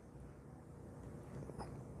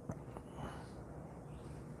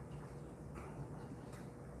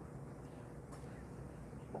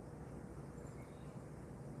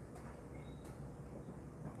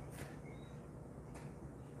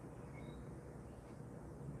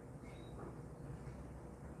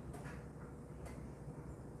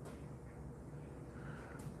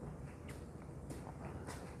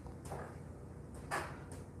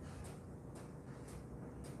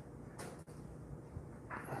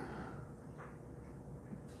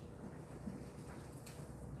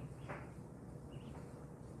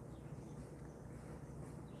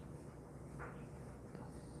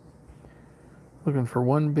 Looking for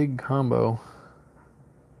one big combo.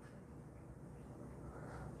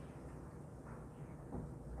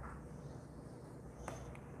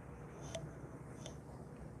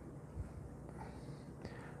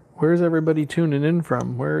 Where's everybody tuning in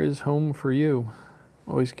from? Where is home for you?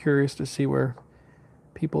 Always curious to see where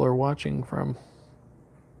people are watching from.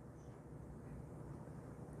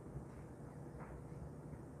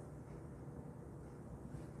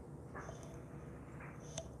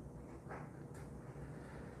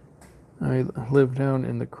 I live down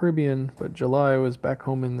in the Caribbean, but July I was back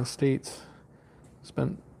home in the States.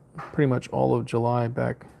 Spent pretty much all of July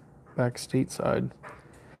back stateside.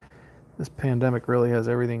 This pandemic really has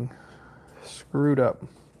everything screwed up.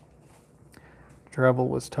 Travel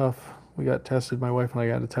was tough. We got tested. My wife and I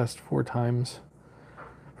got a test 4 times.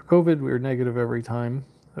 For COVID, we were negative every time.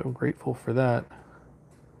 So I'm grateful for that.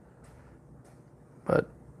 But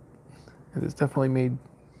it has definitely made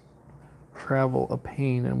travel a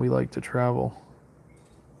pain, and we like to travel.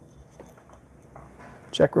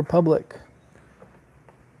 Czech Republic.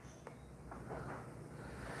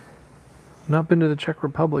 Not been to the Czech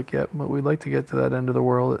Republic yet, but we'd like to get to that end of the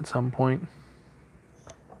world at some point.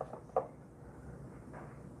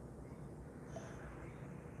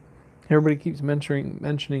 Everybody keeps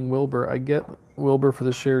mentioning Wilbur. I get Wilbur for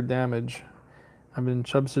the shared damage. I've been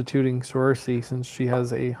substituting Sorcy since she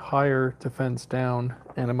has a higher defense down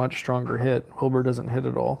and a much stronger hit. Wilbur doesn't hit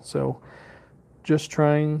at all, so just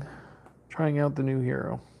trying out the new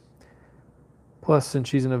hero. Plus, since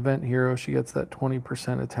she's an event hero, she gets that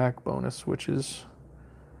 20% attack bonus, which is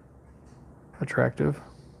attractive,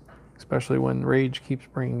 especially when Rage keeps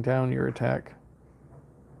bringing down your attack.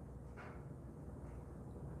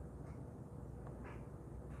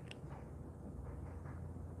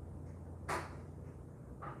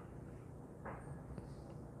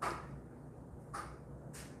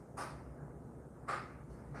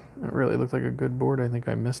 It really looked like a good board. I think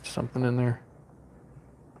I missed something in there.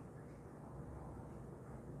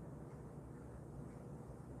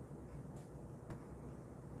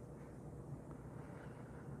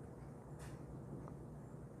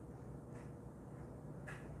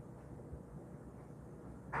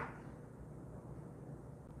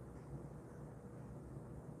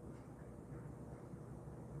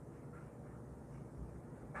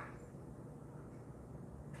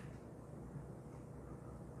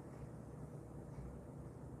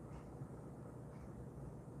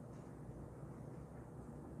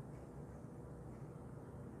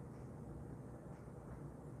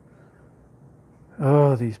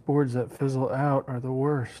 Oh, these boards that fizzle out are the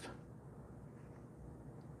worst.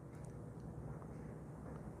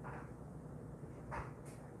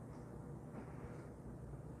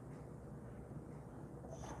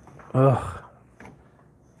 Ugh.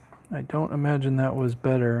 I don't imagine that was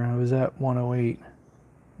better. I was at 108,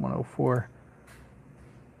 104.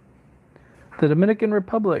 The Dominican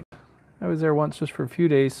Republic. I was there once just for a few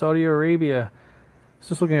days. Saudi Arabia. I was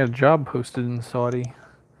just looking at a job posted in Saudi.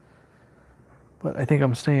 But I think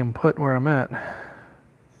I'm staying put where I'm at.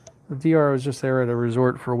 The DR was just there at a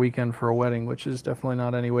resort for a weekend for a wedding, which is definitely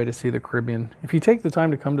not any way to see the Caribbean. If you take the time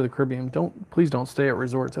to come to the Caribbean, please don't stay at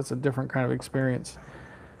resorts. That's a different kind of experience.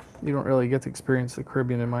 You don't really get to experience the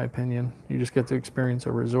Caribbean, in my opinion. You just get to experience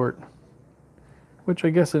a resort, which I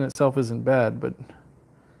guess in itself isn't bad, but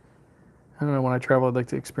I don't know, when I travel, I'd like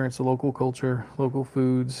to experience the local culture, local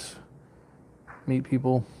foods, meet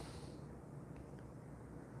people.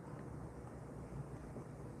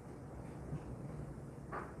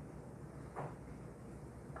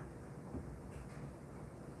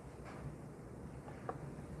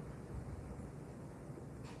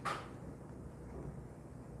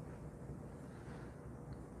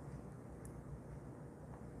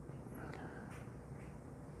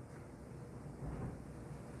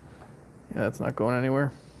 Yeah, it's not going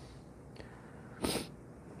anywhere.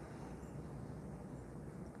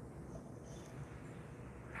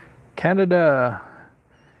 Canada,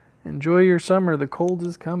 enjoy your summer. The cold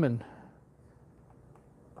is coming.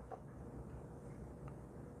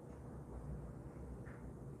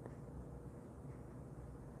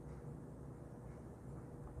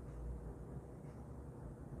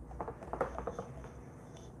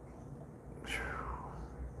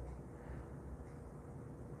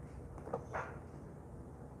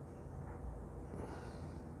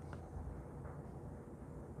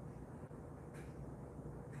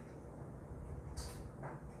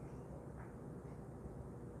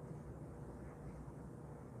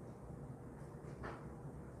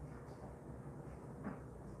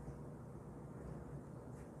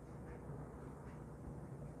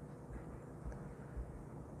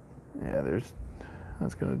 Yeah,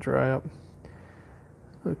 that's going to dry up.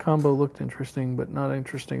 The combo looked interesting, but not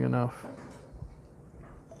interesting enough.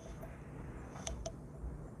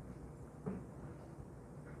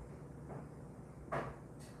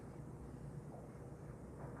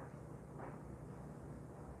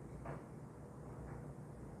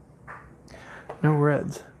 No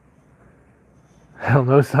reds. Hell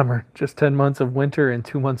no summer. Just 10 months of winter and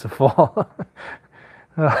 2 months of fall.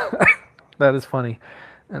 That is funny,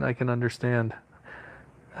 and I can understand.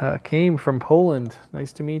 Came from Poland.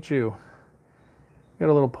 Nice to meet you. Got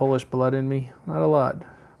a little Polish blood in me. Not a lot,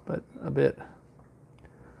 but a bit.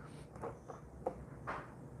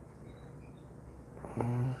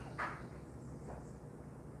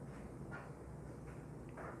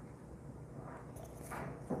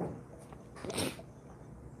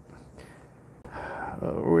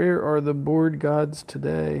 Where are the board gods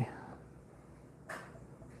today?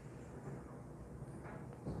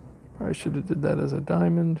 I should have did that as a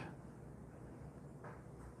diamond.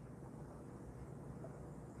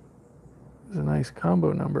 It's a nice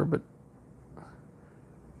combo number, but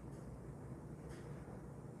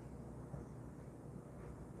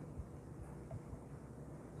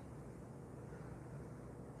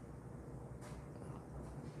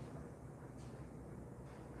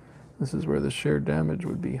this is where the shared damage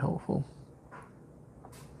would be helpful.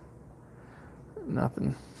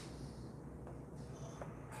 Nothing.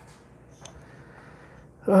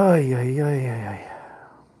 Ay, ay, ay, ay, ay.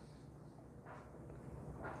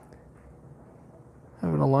 I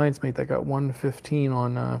have an alliance mate that got 115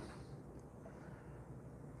 on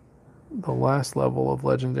the last level of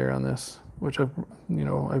legendary on this, which I've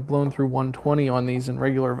blown through 120 on these in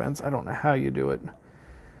regular events. I don't know how you do it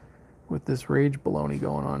with this rage baloney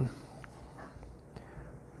going on.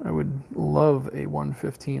 I would love a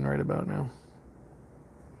 115 right about now.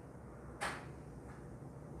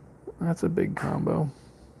 That's a big combo.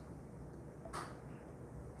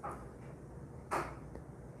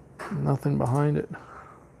 Nothing behind it.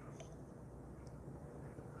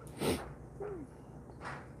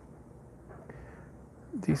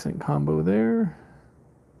 Decent combo there.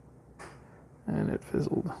 And it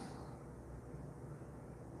fizzled.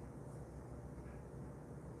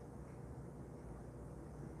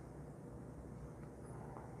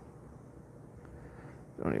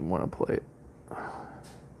 Don't even want to play it.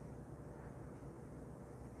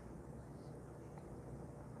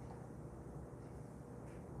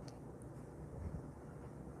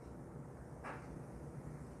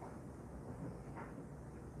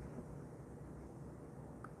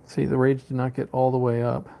 See, the rage did not get all the way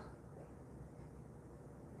up.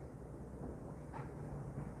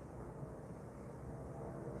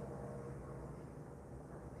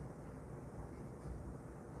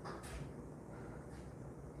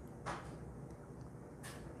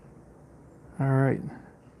 All right.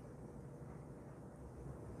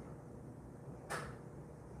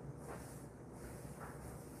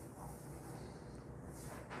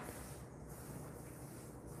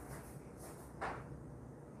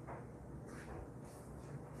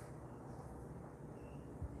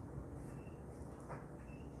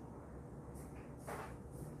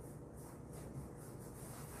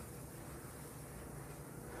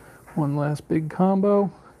 One last big combo.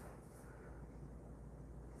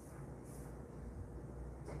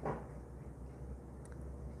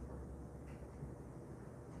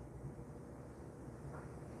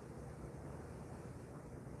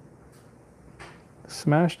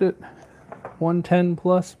 Smashed it. 110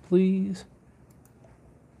 plus, please.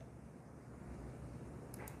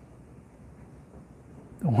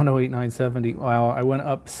 The 108,970. Wow, I went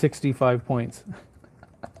up 65 points.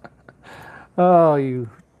 Oh, you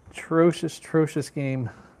atrocious game.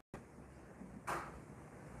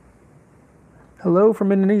 Hello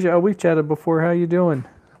from Indonesia. Oh, we've chatted before. How you doing?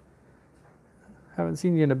 Haven't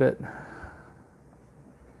seen you in a bit.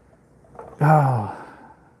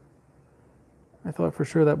 I thought for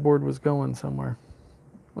sure that board was going somewhere.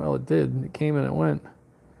 Well, it did. It came and it went.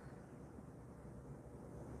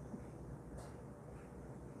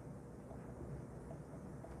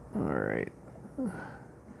 All right.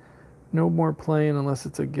 No more playing unless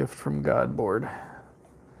it's a gift from God board.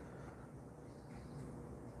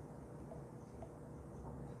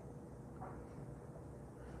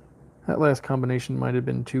 That last combination might have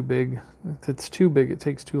been too big. If it's too big, it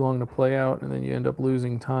takes too long to play out, and then you end up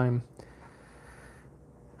losing time.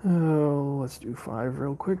 Oh, let's do 5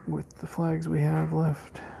 real quick with the flags we have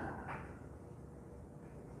left.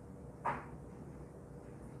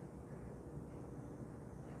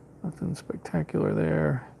 Nothing spectacular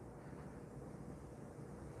there.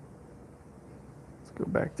 Let's go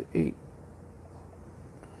back to 8.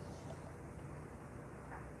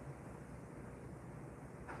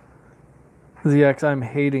 ZX, I'm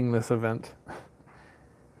hating this event.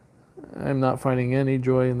 I'm not finding any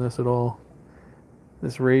joy in this at all.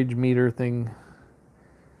 This rage meter thing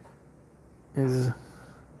is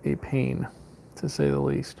a pain, to say the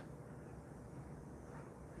least.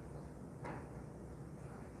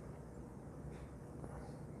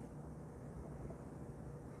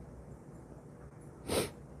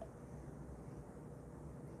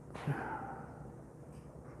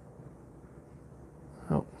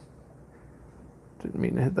 Oh, didn't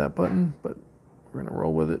mean to hit that button, but we're gonna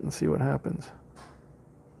roll with it and see what happens.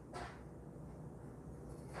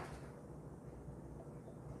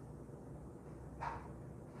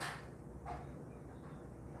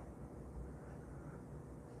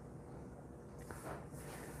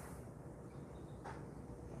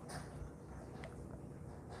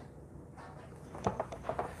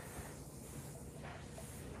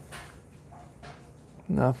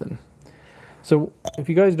 Nothing. So if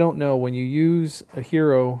you guys don't know, when you use a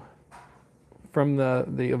hero from the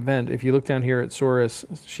event, if you look down here at Saurus,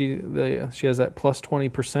 she has that plus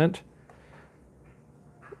 20%,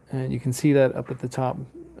 and you can see that up at the top.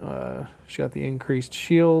 She got the increased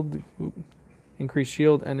shield and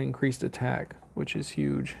increased attack, which is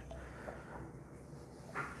huge.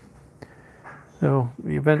 So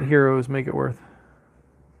the event heroes make it worth.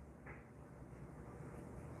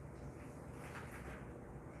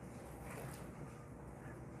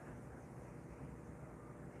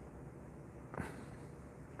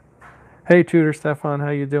 Hey, Tutor Stefan,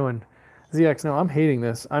 how you doing? ZX, no, I'm hating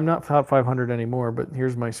this. I'm not top 500 anymore, but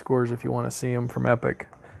here's my scores if you want to see them from Epic.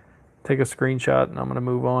 Take a screenshot, and I'm going to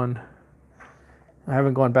move on. I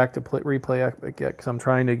haven't gone back to replay Epic yet, because I'm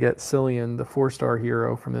trying to get Cillian, the 4-star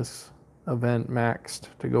hero from this event, maxed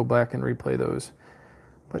to go back and replay those.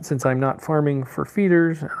 But since I'm not farming for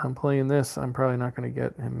feeders, and I'm playing this, I'm probably not going to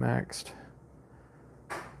get him maxed.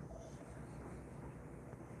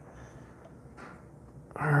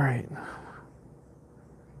 All right.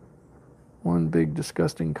 One big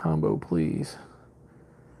disgusting combo, please.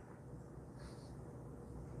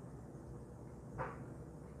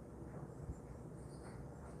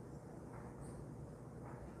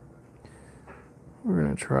 We're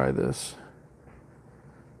going to try this.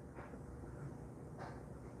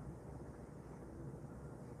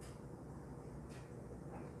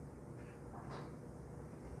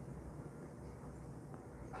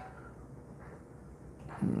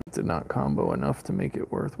 Did not combo enough to make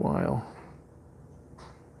it worthwhile.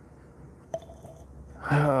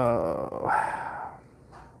 Oh.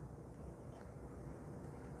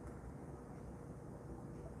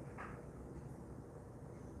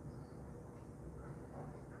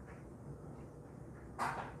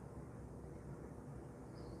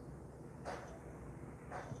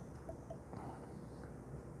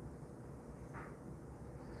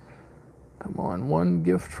 Come on, one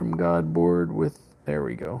gift from God board with, there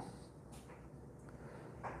we go.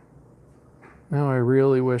 Now I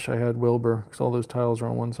really wish I had Wilbur, because all those tiles are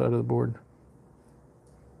on one side of the board.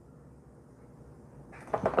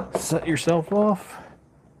 Set yourself off.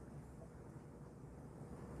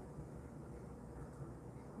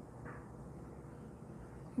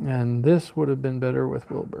 And this would have been better with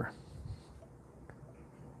Wilbur.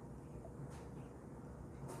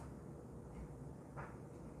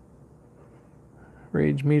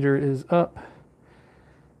 Rage meter is up.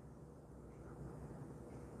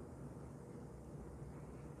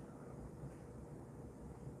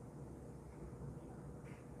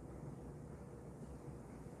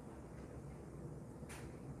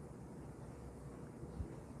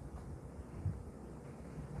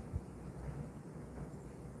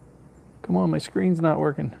 Come on, my screen's not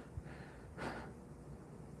working.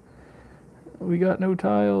 We got no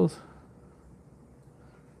tiles.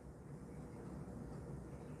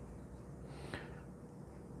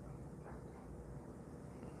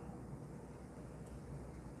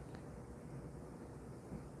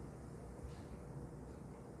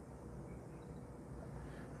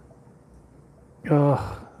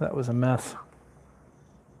 Oh, that was a mess.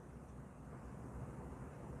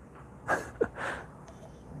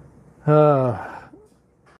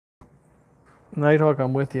 Nighthawk,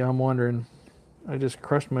 I'm with you. I'm wondering. I just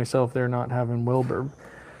crushed myself there not having Wilbur.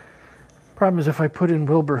 Problem is, if I put in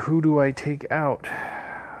Wilbur, who do I take out?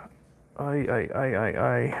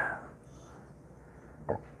 I.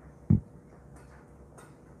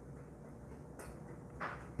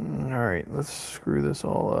 All right, let's screw this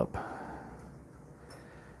all up.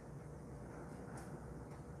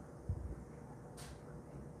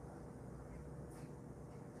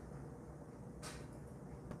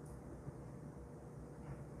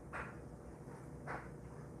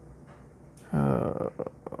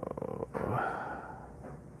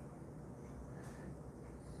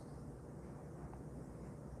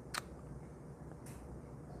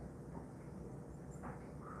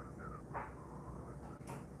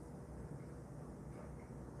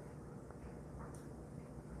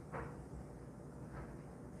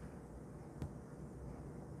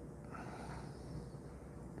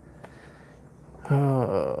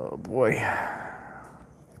 Oh boy.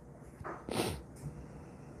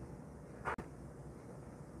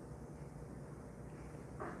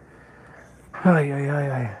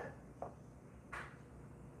 Ay.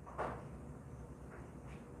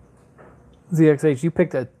 ZXH, you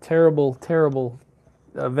picked a terrible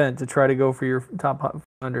event to try to go for your top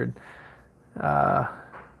 100.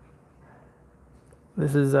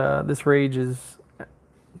 This rage is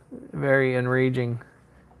very enraging.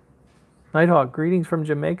 Nighthawk, greetings from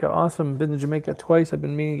Jamaica. Awesome. Been to Jamaica twice. I've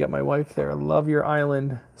been meaning to get my wife there. Love your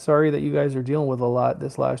island. Sorry that you guys are dealing with a lot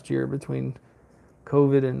this last year between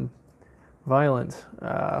COVID and violence.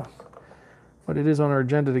 But it is on our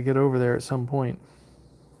agenda to get over there at some point.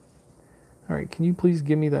 All right, can you please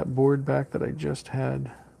give me that board back that I just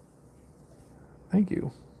had? Thank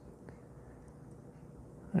you.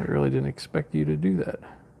 I really didn't expect you to do that.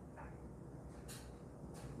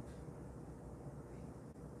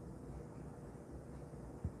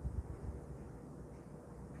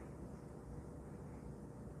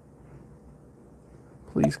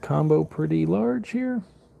 Please combo pretty large here.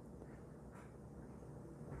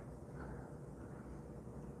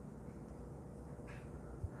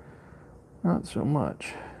 Not so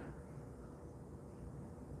much.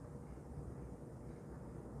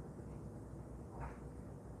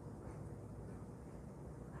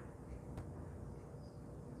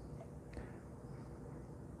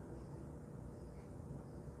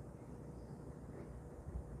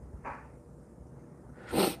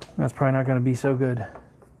 That's probably not going to be so good.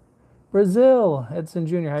 Brazil, Edson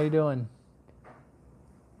Jr., how you doing?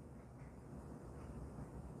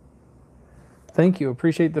 Thank you.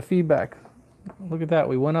 Appreciate the feedback. Look at that.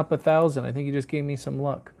 We went up 1,000. I think you just gave me some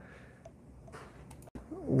luck.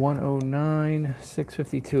 109,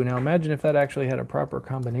 652. Now imagine if that actually had a proper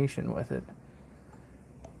combination with it.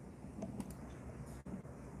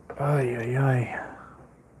 Ay.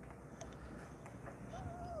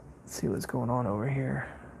 Let's see what's going on over here.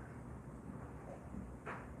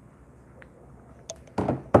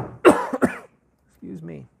 Excuse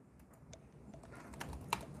me.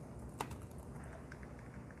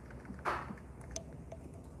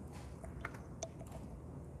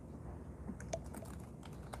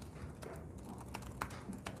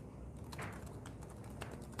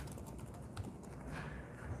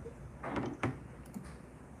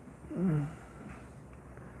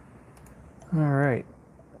 All right.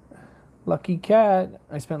 Lucky Cat.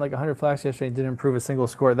 I spent like 100 flags yesterday and didn't improve a single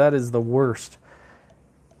score. That is the worst.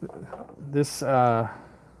 This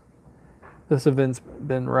event's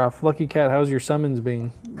been rough. Lucky Cat, how's your summons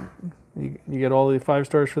being? You get all the 5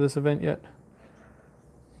 stars for this event yet?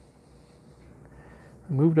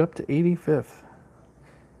 I moved up to 85th.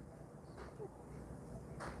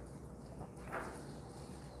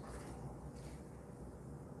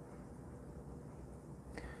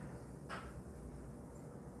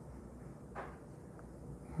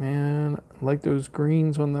 Man, I like those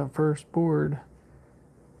greens on that first board.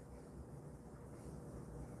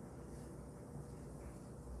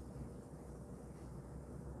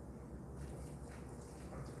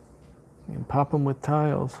 You can pop them with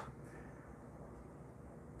tiles.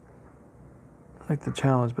 I like the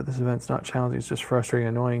challenge, but this event's not challenging. It's just frustrating,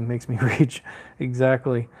 annoying, makes me rage.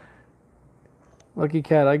 Exactly. Lucky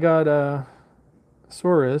Cat, I got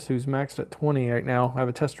Saurus, who's maxed at 20 right now. I have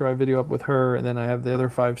a test drive video up with her, and then I have the other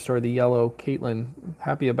 5-star, the yellow Caitlin.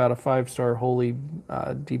 Happy about a 5-star holy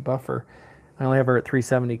debuffer. I only have her at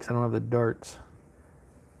 370 because I don't have the darts.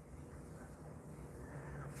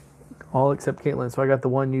 All except Caitlin, so I got the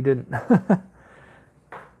one you didn't.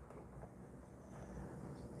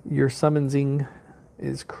 Your summonsing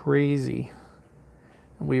is crazy,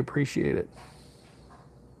 and we appreciate it.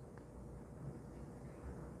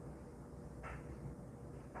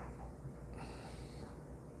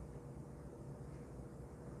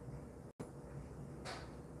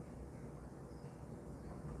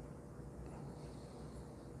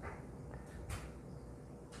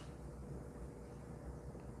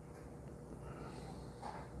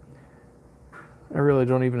 I really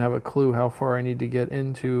don't even have a clue how far I need to get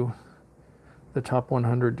into the top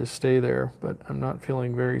 100 to stay there, but I'm not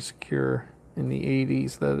feeling very secure in the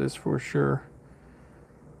 80s, that is for sure.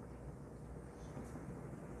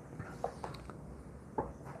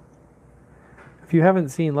 If you haven't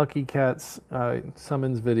seen Lucky Cat's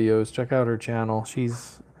summons videos, check out her channel.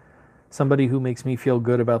 She's somebody who makes me feel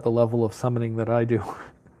good about the level of summoning that I do.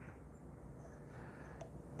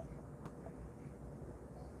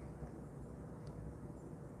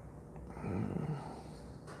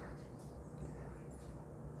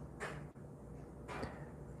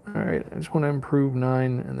 Alright, I just want to improve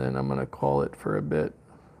 9, and then I'm going to call it for a bit.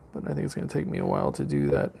 But I think it's going to take me a while to do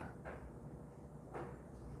that.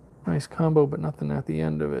 Nice combo, but nothing at the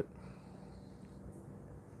end of it.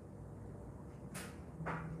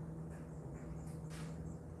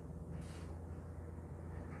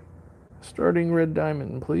 Starting red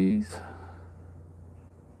diamond, please.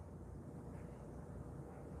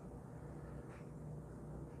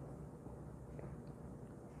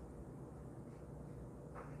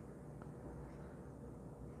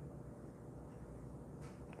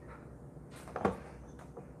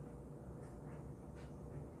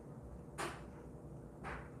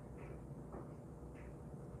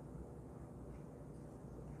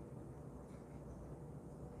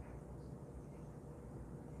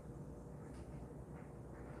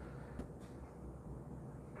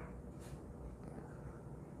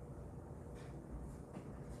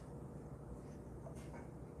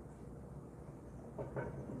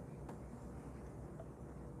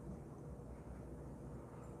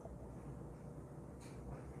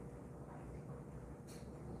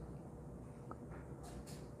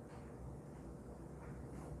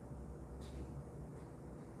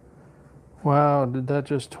 Wow, did that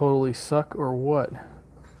just totally suck or what?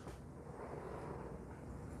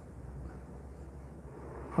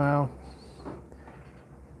 Wow.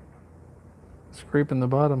 Scraping the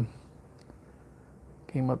bottom.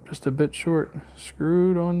 Came up just a bit short.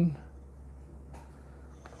 Screwed on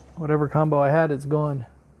whatever combo I had, it's gone.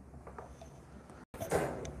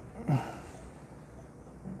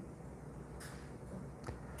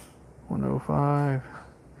 $105.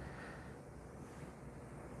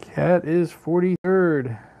 Cat is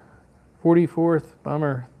 43rd. 44th.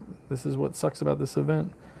 Bummer. This is what sucks about this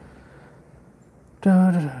event.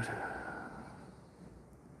 Yeah,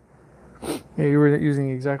 you were using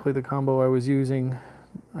exactly the combo I was using.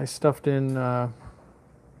 I stuffed in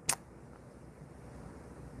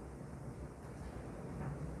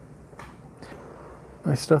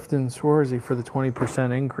Swarzy for the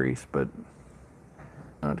 20% increase, but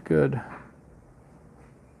not good.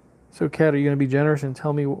 So, Kat, are you going to be generous and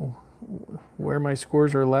tell me where my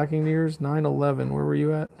scores are lacking to yours? 9-11. Where were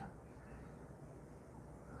you at?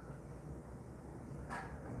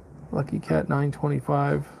 Lucky Cat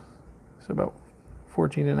 925. So about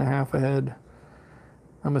 14.5 ahead.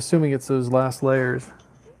 I'm assuming it's those last layers.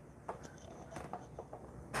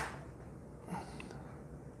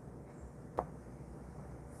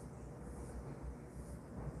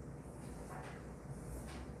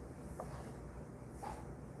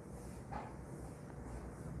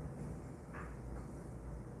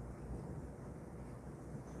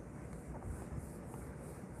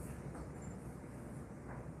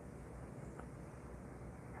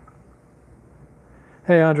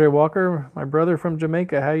 Hey, Andre Walker, my brother from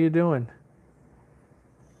Jamaica. How you doing?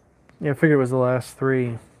 Yeah, I figured it was the last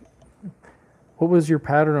 3. What was your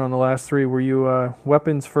pattern on the last 3? Were you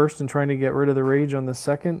weapons first and trying to get rid of the rage on the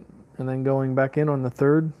second, and then going back in on the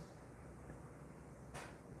third?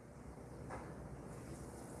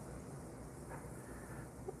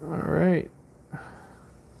 All right.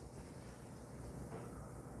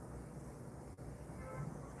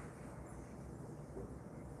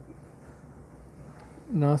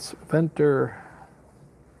 Nas Venter.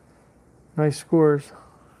 Nice scores.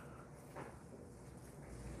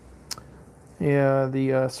 Yeah,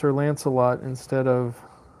 the Sir Lancelot instead of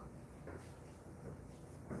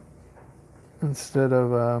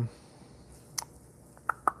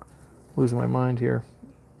losing my mind here.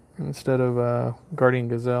 Instead of Guardian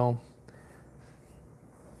Gazelle.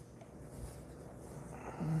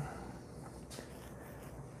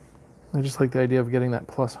 I just like the idea of getting that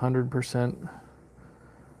plus 100%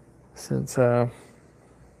 since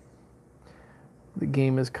the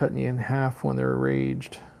game is cutting you in half when they're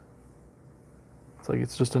raged. It's like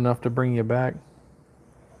it's just enough to bring you back.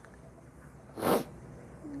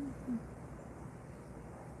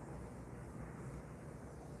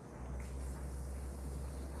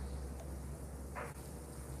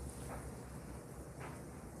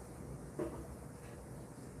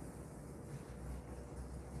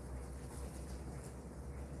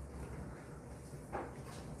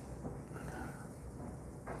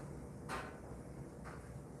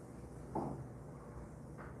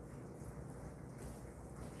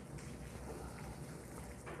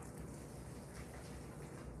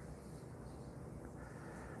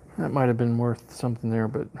 That might have been worth something there,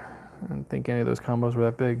 but I don't think any of those combos were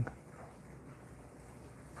that big.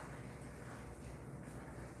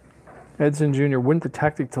 Edson Jr., wouldn't the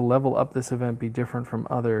tactic to level up this event be different from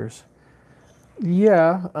others?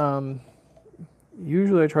 Yeah,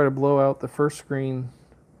 usually I try to blow out the first screen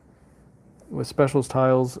with specials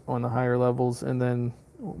tiles on the higher levels and then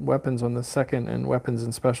weapons on the second and weapons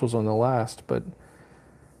and specials on the last. But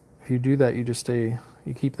if you do that, you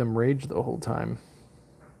keep them raged the whole time.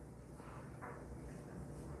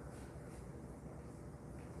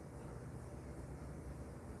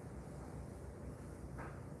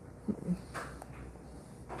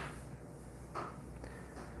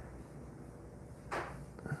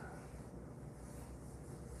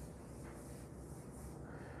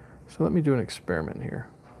 So let me do an experiment here.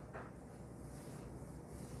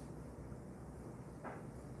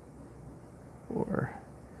 Four,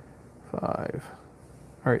 five.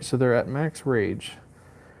 All right, so they're at max rage.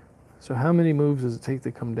 So how many moves does it take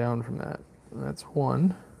to come down from that? That's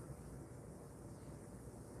one.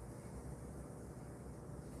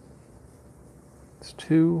 It's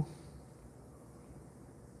two.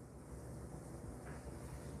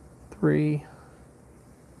 Three.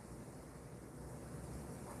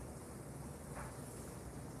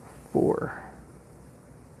 Four.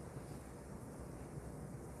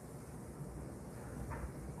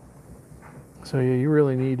 So yeah, you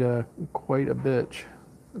really need quite a bit,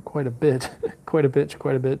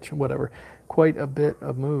 whatever, quite a bit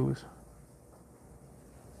of moves.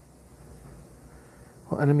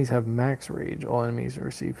 Well, enemies have max rage. All enemies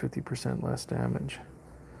receive 50% less damage.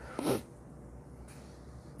 And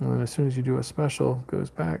then as soon as you do a special, it goes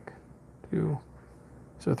back to,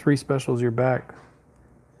 so 3 specials, you're back.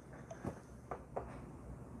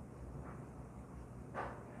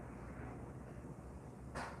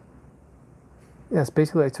 Yes,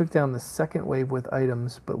 basically I took down the second wave with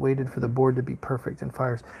items, but waited for the board to be perfect and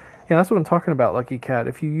fires. Yeah, that's what I'm talking about, Lucky Cat.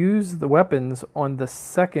 If you use the weapons on the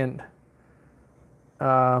second,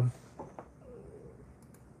 you're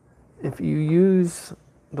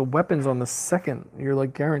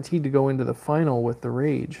like guaranteed to go into the final with the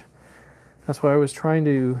rage. That's why I was trying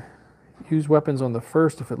to use weapons on the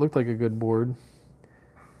first if it looked like a good board.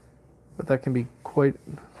 But that can be quite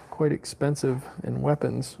expensive in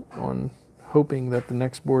weapons on hoping that the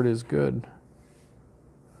next board is good.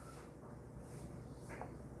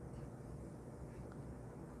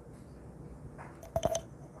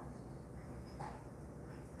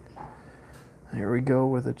 There we go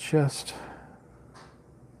with a chest.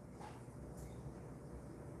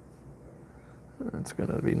 It's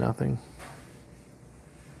gonna be nothing.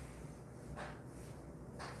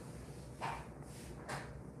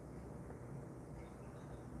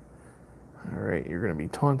 Alright, you're gonna be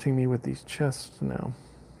taunting me with these chests now.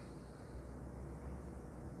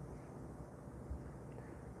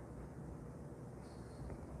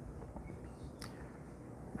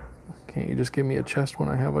 Can't you just give me a chest when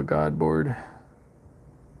I have a god board?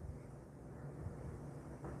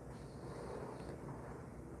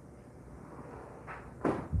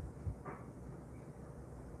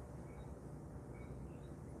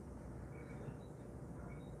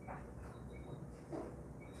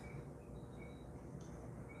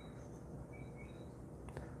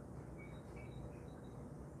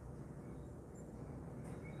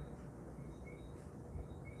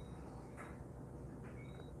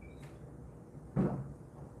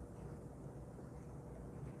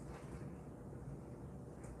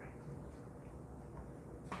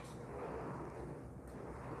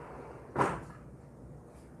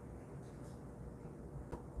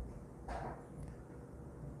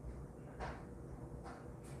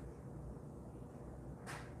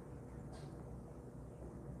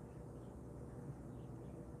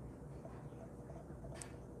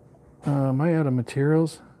 Am I out of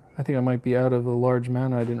materials? I think I might be out of the large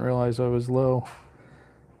mana. I didn't realize I was low.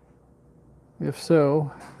 If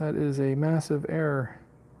so, that is a massive error.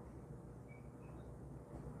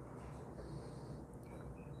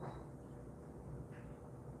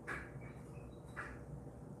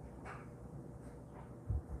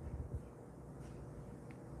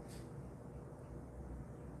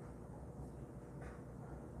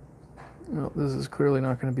 Well, this is clearly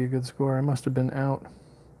not going to be a good score. I must have been out.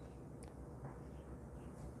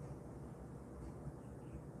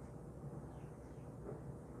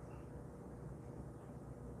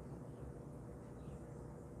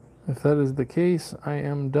 If that is the case, I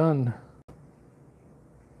am done.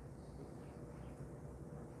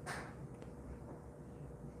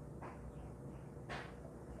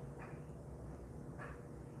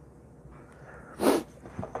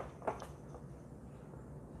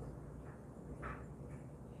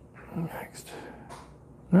 Next.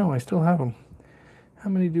 No, I still have them. How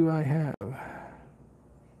many do I have? All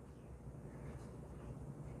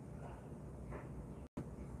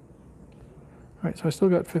right, so I still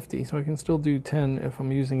got 50, so I can still do 10 if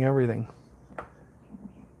I'm using everything.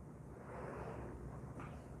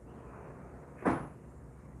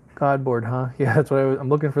 Godboard, huh? Yeah, that's what I'm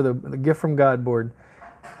looking for, the gift from Godboard.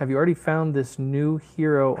 Have you already found this new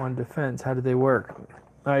hero on defense? How did they work?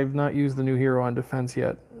 I've not used the new hero on defense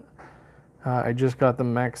yet. I just got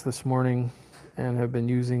them max this morning and have been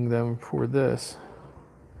using them for this.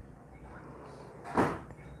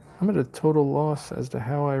 I'm at a total loss as to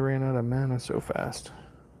how I ran out of mana so fast.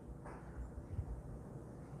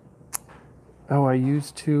 Oh, I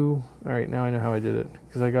used two. All right, now I know how I did it.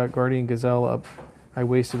 Because I got Guardian Gazelle up. I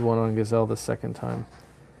wasted one on Gazelle the second time.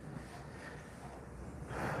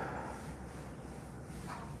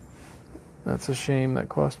 That's a shame. That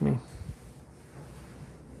cost me.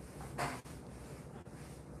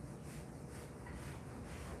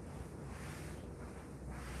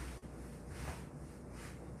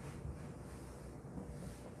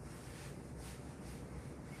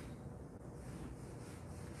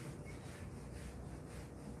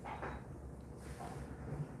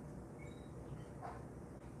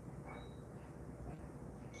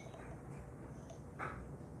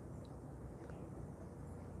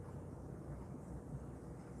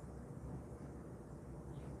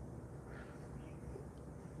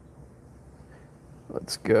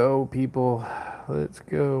 Let's go, people. Let's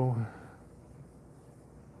go.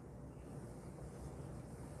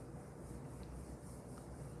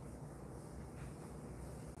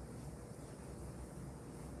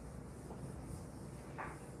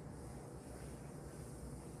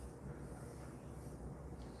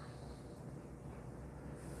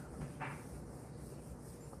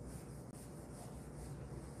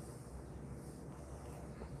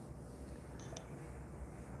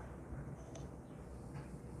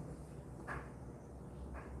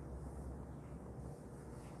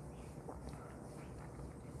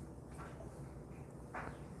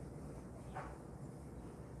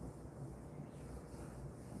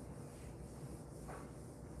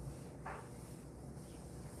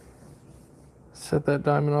 Set that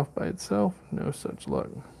diamond off by itself. No such luck.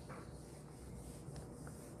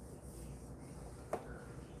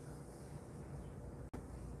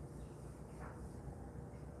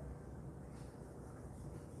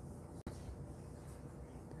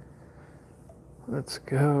 Let's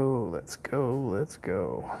go, let's go, let's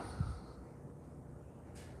go.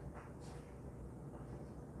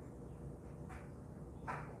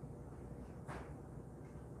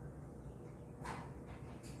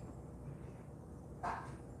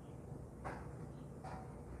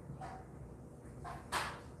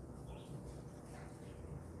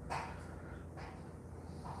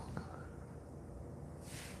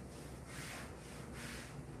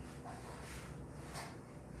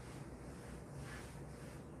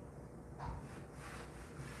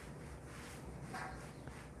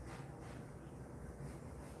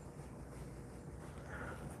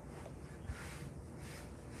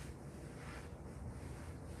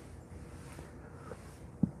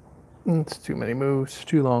 It's too many moves,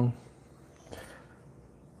 too long.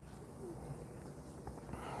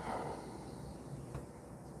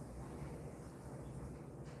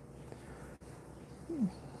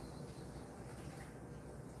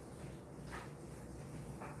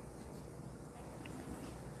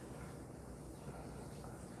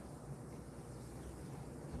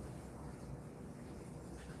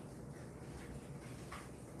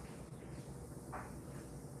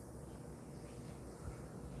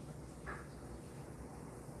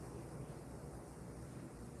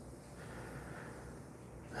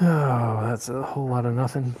 Oh, that's a whole lot of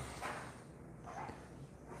nothing.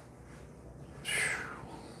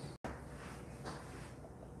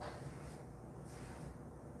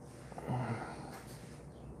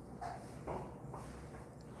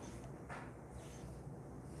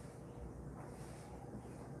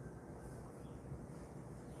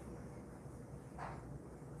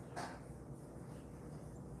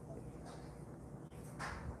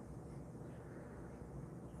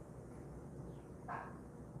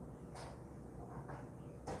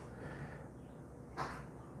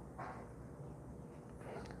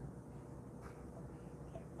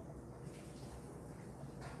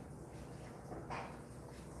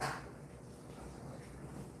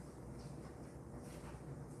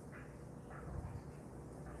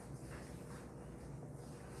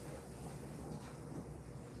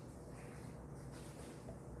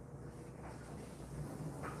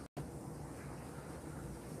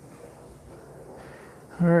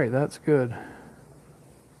 All right, that's good.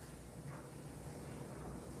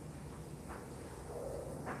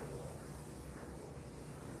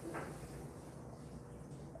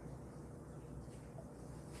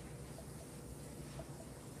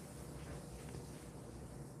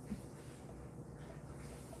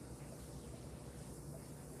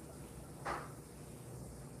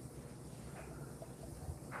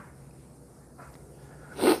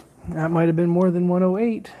 That might have been more than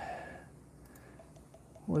 108.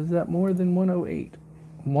 Was that more than 108?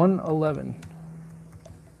 111.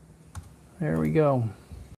 There we go.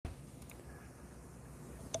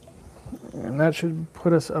 And that should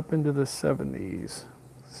put us up into the 70s.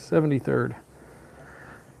 73rd.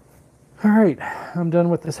 All right, I'm done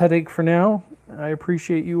with this headache for now. I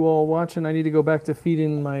appreciate you all watching. I need to go back to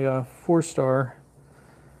feeding my 4-star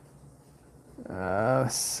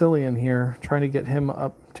Cillian here, trying to get him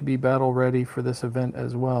up to be battle ready for this event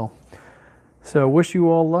as well. So wish you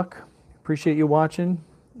all luck. Appreciate you watching.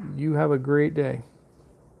 You have a great day.